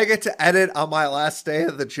I get to edit on my last day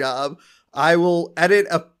of the job, I will edit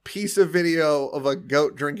a piece of video of a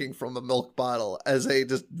goat drinking from a milk bottle as a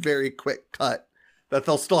just very quick cut that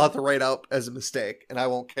they'll still have to write up as a mistake, and I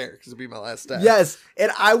won't care because it'll be my last day. Yes, and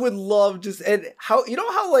I would love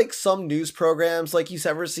how like some news programs, like you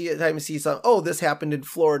ever see some, this happened in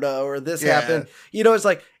Florida or this happened, it's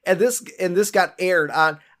like, and this got aired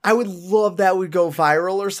on. I would love that would go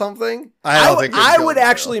viral or something. I would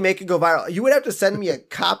actually make it go viral. You would have to send me a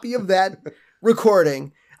copy of that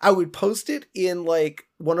recording. I would post it in like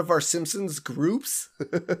one of our Simpsons groups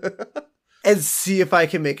and see if I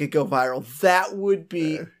can make it go viral. That would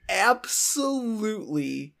be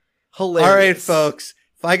absolutely hilarious. All right, folks.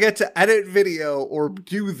 If I get to edit video or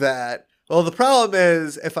do that, well, the problem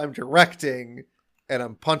is if I'm directing and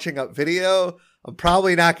I'm punching up video, I'm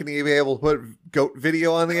probably not going to be able to put goat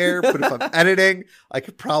video on the air, but if I'm editing, I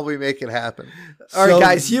could probably make it happen. All right,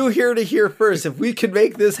 guys, you hear to hear first. If we can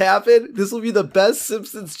make this happen, this will be the best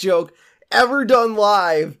Simpsons joke ever done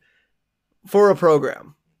live for a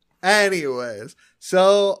program. Anyways,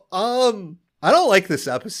 so I don't like this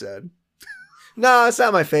episode. No, it's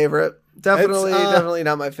not my favorite. Definitely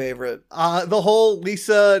not my favorite. The whole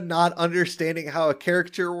Lisa not understanding how a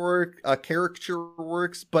character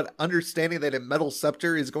works, but understanding that a metal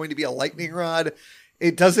scepter is going to be a lightning rod,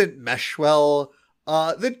 it doesn't mesh well.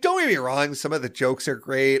 Don't get me wrong, some of the jokes are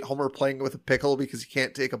great. Homer playing with a pickle because he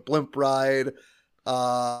can't take a blimp ride.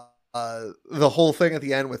 The whole thing at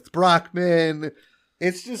the end with Brockman.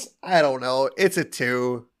 It's just, I don't know. It's a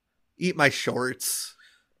 2. Eat my shorts.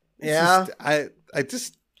 Yeah.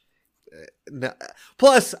 No.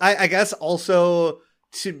 Plus, I guess also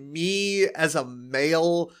to me as a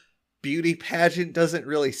male, beauty pageant doesn't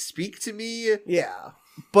really speak to me. Yeah.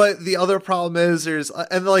 But the other problem is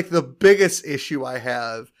the biggest issue I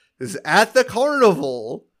have is at the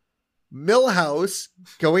carnival, Milhouse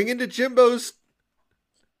going into Jimbo's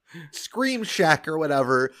Scream Shack or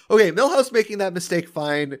whatever. Okay, Milhouse making that mistake,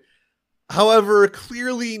 fine. However,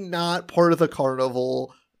 clearly not part of the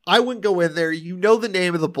carnival. I wouldn't go in there. You know the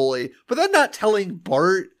name of the bully, but then not telling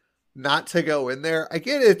Bart not to go in there. I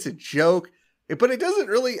get it, it's a joke, but it doesn't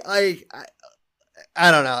really. I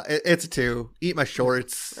don't know. It's a 2. Eat my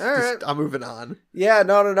shorts. All right. I'm moving on. Yeah,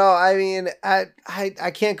 no. I mean, I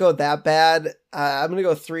can't go that bad. I'm gonna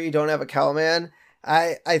go 3. Don't have a cowman.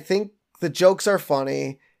 I think the jokes are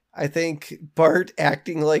funny. I think Bart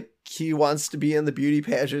acting like he wants to be in the beauty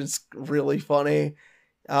pageant is really funny.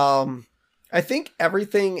 I think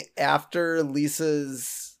everything after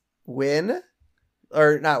Lisa's win,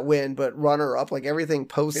 or not win, but runner up, like everything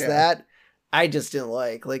post that, I just didn't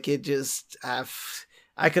like. Like it just, I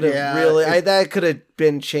could have that could have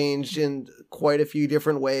been changed in quite a few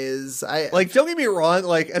different ways. Like, don't get me wrong.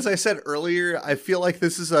 Like, as I said earlier, I feel like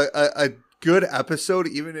this is a good episode,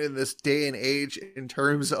 even in this day and age, in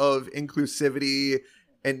terms of inclusivity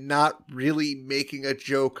and not really making a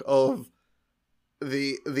joke of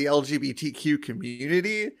the LGBTQ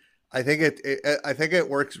community. I think it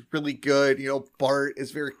works really good. You know, Bart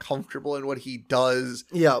is very comfortable in what he does.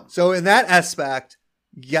 Yeah. So in that aspect,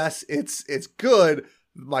 yes, it's good.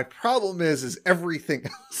 My problem is everything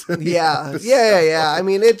else. Yeah. I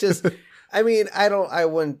mean, it just, I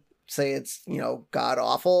wouldn't say it's, god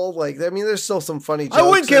awful. Like, I mean, there's still some funny jokes. I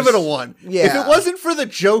wouldn't give it a 1. Yeah. If it wasn't for the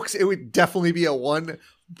jokes, it would definitely be a 1,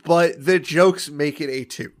 but the jokes make it a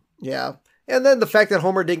 2. Yeah. And then the fact that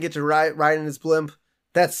Homer didn't get to ride in his blimp,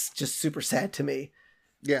 that's just super sad to me.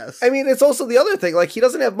 Yes. I mean, it's also the other thing. Like, he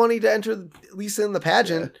doesn't have money to enter Lisa in the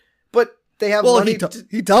pageant, but they have money.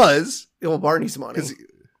 He does. Well, Barney's money.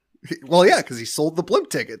 Because he sold the blimp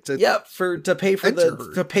ticket to to pay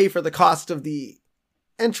for the cost of the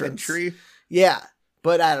entry. Yeah,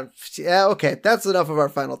 but okay, that's enough of our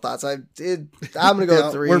final thoughts. I'm gonna go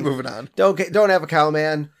with 3. We're moving on. Don't have a cow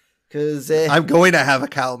man, because I'm going to have a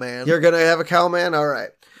cow man. You're gonna have a cow man. All right.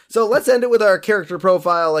 So let's end it with our character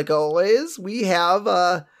profile. Like always, we have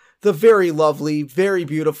the very lovely, very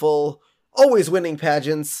beautiful, always winning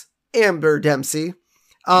pageants, Amber Dempsey.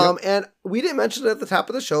 And we didn't mention it at the top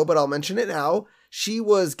of the show, but I'll mention it now. She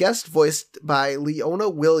was guest voiced by Leona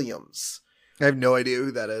Williams. I have no idea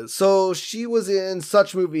who that is. So she was in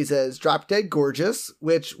such movies as Drop Dead Gorgeous,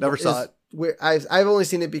 which never saw it. I've only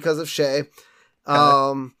seen it because of Shay.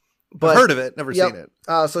 But I've heard of it, never seen it.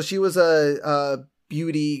 So she was a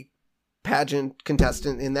beauty pageant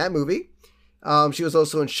contestant in that movie. She was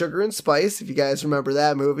also in Sugar and Spice, if you guys remember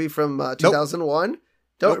that movie from 2001.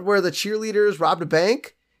 Where the cheerleaders robbed a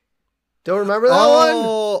bank. Don't remember that one?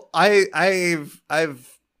 Oh, I've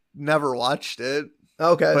never watched it.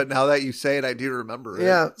 Okay. But now that you say it, I do remember it.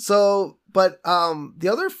 Yeah. So, but the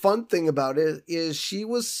other fun thing about it is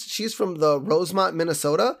she's from the Rosemont,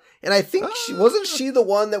 Minnesota. And I think wasn't she the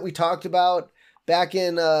one that we talked about back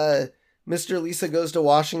in Mr. Lisa Goes to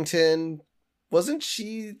Washington? Wasn't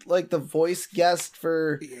she like the voice guest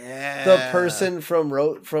for the person from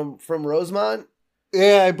Rosemont?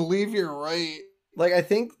 Yeah, I believe you're right. Like, I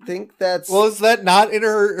think that's... Well, is that not in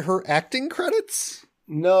her acting credits?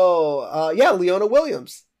 No. Leona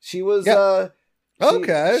Williams. She was...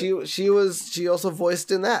 okay. She also voiced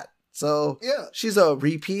in that. So, she's a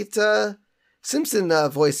repeat Simpson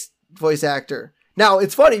voice actor. Now,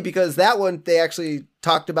 it's funny because that one, they actually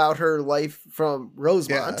talked about her life from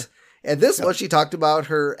Rosemont. Yeah. And this one, she talked about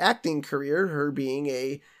her acting career, her being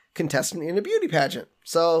a contestant in a beauty pageant.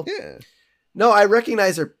 So... yeah. No, I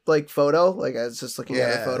recognize her photo. Like, I was just looking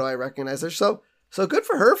at her photo. I recognize her. So good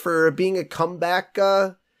for her for being a comeback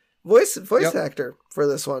voice actor for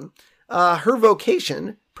this one. Her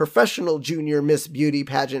vocation, professional junior Miss Beauty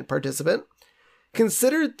pageant participant,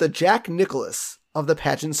 considered the Jack Nicklaus of the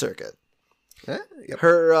pageant circuit.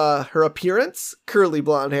 Her appearance, curly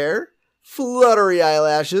blonde hair, fluttery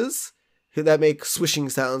eyelashes that make swishing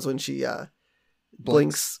sounds when she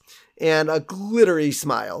blinks, and a glittery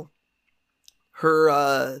smile.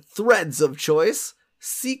 Her threads of choice,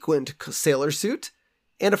 sequined sailor suit,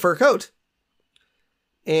 and a fur coat.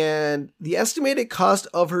 And the estimated cost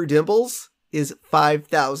of her dimples is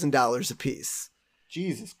 $5,000 a piece.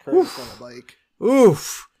 Jesus Christ on a bike.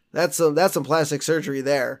 Oof. That's some plastic surgery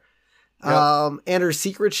there. Yep. And her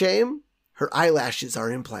secret shame, her eyelashes are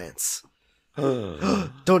implants.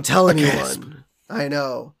 Don't tell anyone. Gasp. I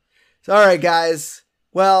know. So, all right, guys.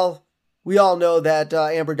 Well... we all know that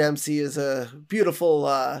Amber Dempsey is a beautiful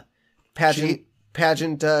pageant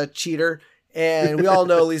cheater, and we all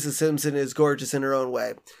know Lisa Simpson is gorgeous in her own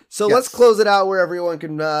way. So let's close it out where everyone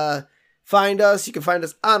can find us. You can find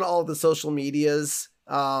us on all the social medias,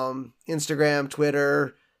 Instagram,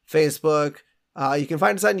 Twitter, Facebook. You can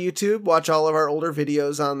find us on YouTube. Watch all of our older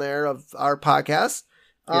videos on there of our podcast.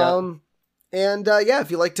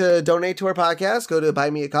 If you'd like to donate to our podcast, go to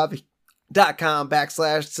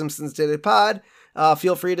buymeacoffee.com/Simpsons Did It Pod.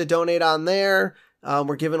 Feel free to donate on there.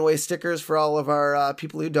 We're giving away stickers for all of our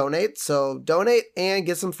people who donate. So donate and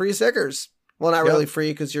get some free stickers. Well, not really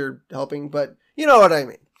free because you're helping, but you know what I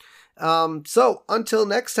mean. So until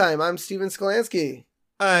next time, I'm Steven Skolansky.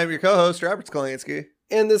 I'm your co-host, Robert Skolansky.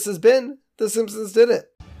 And this has been The Simpsons Did It.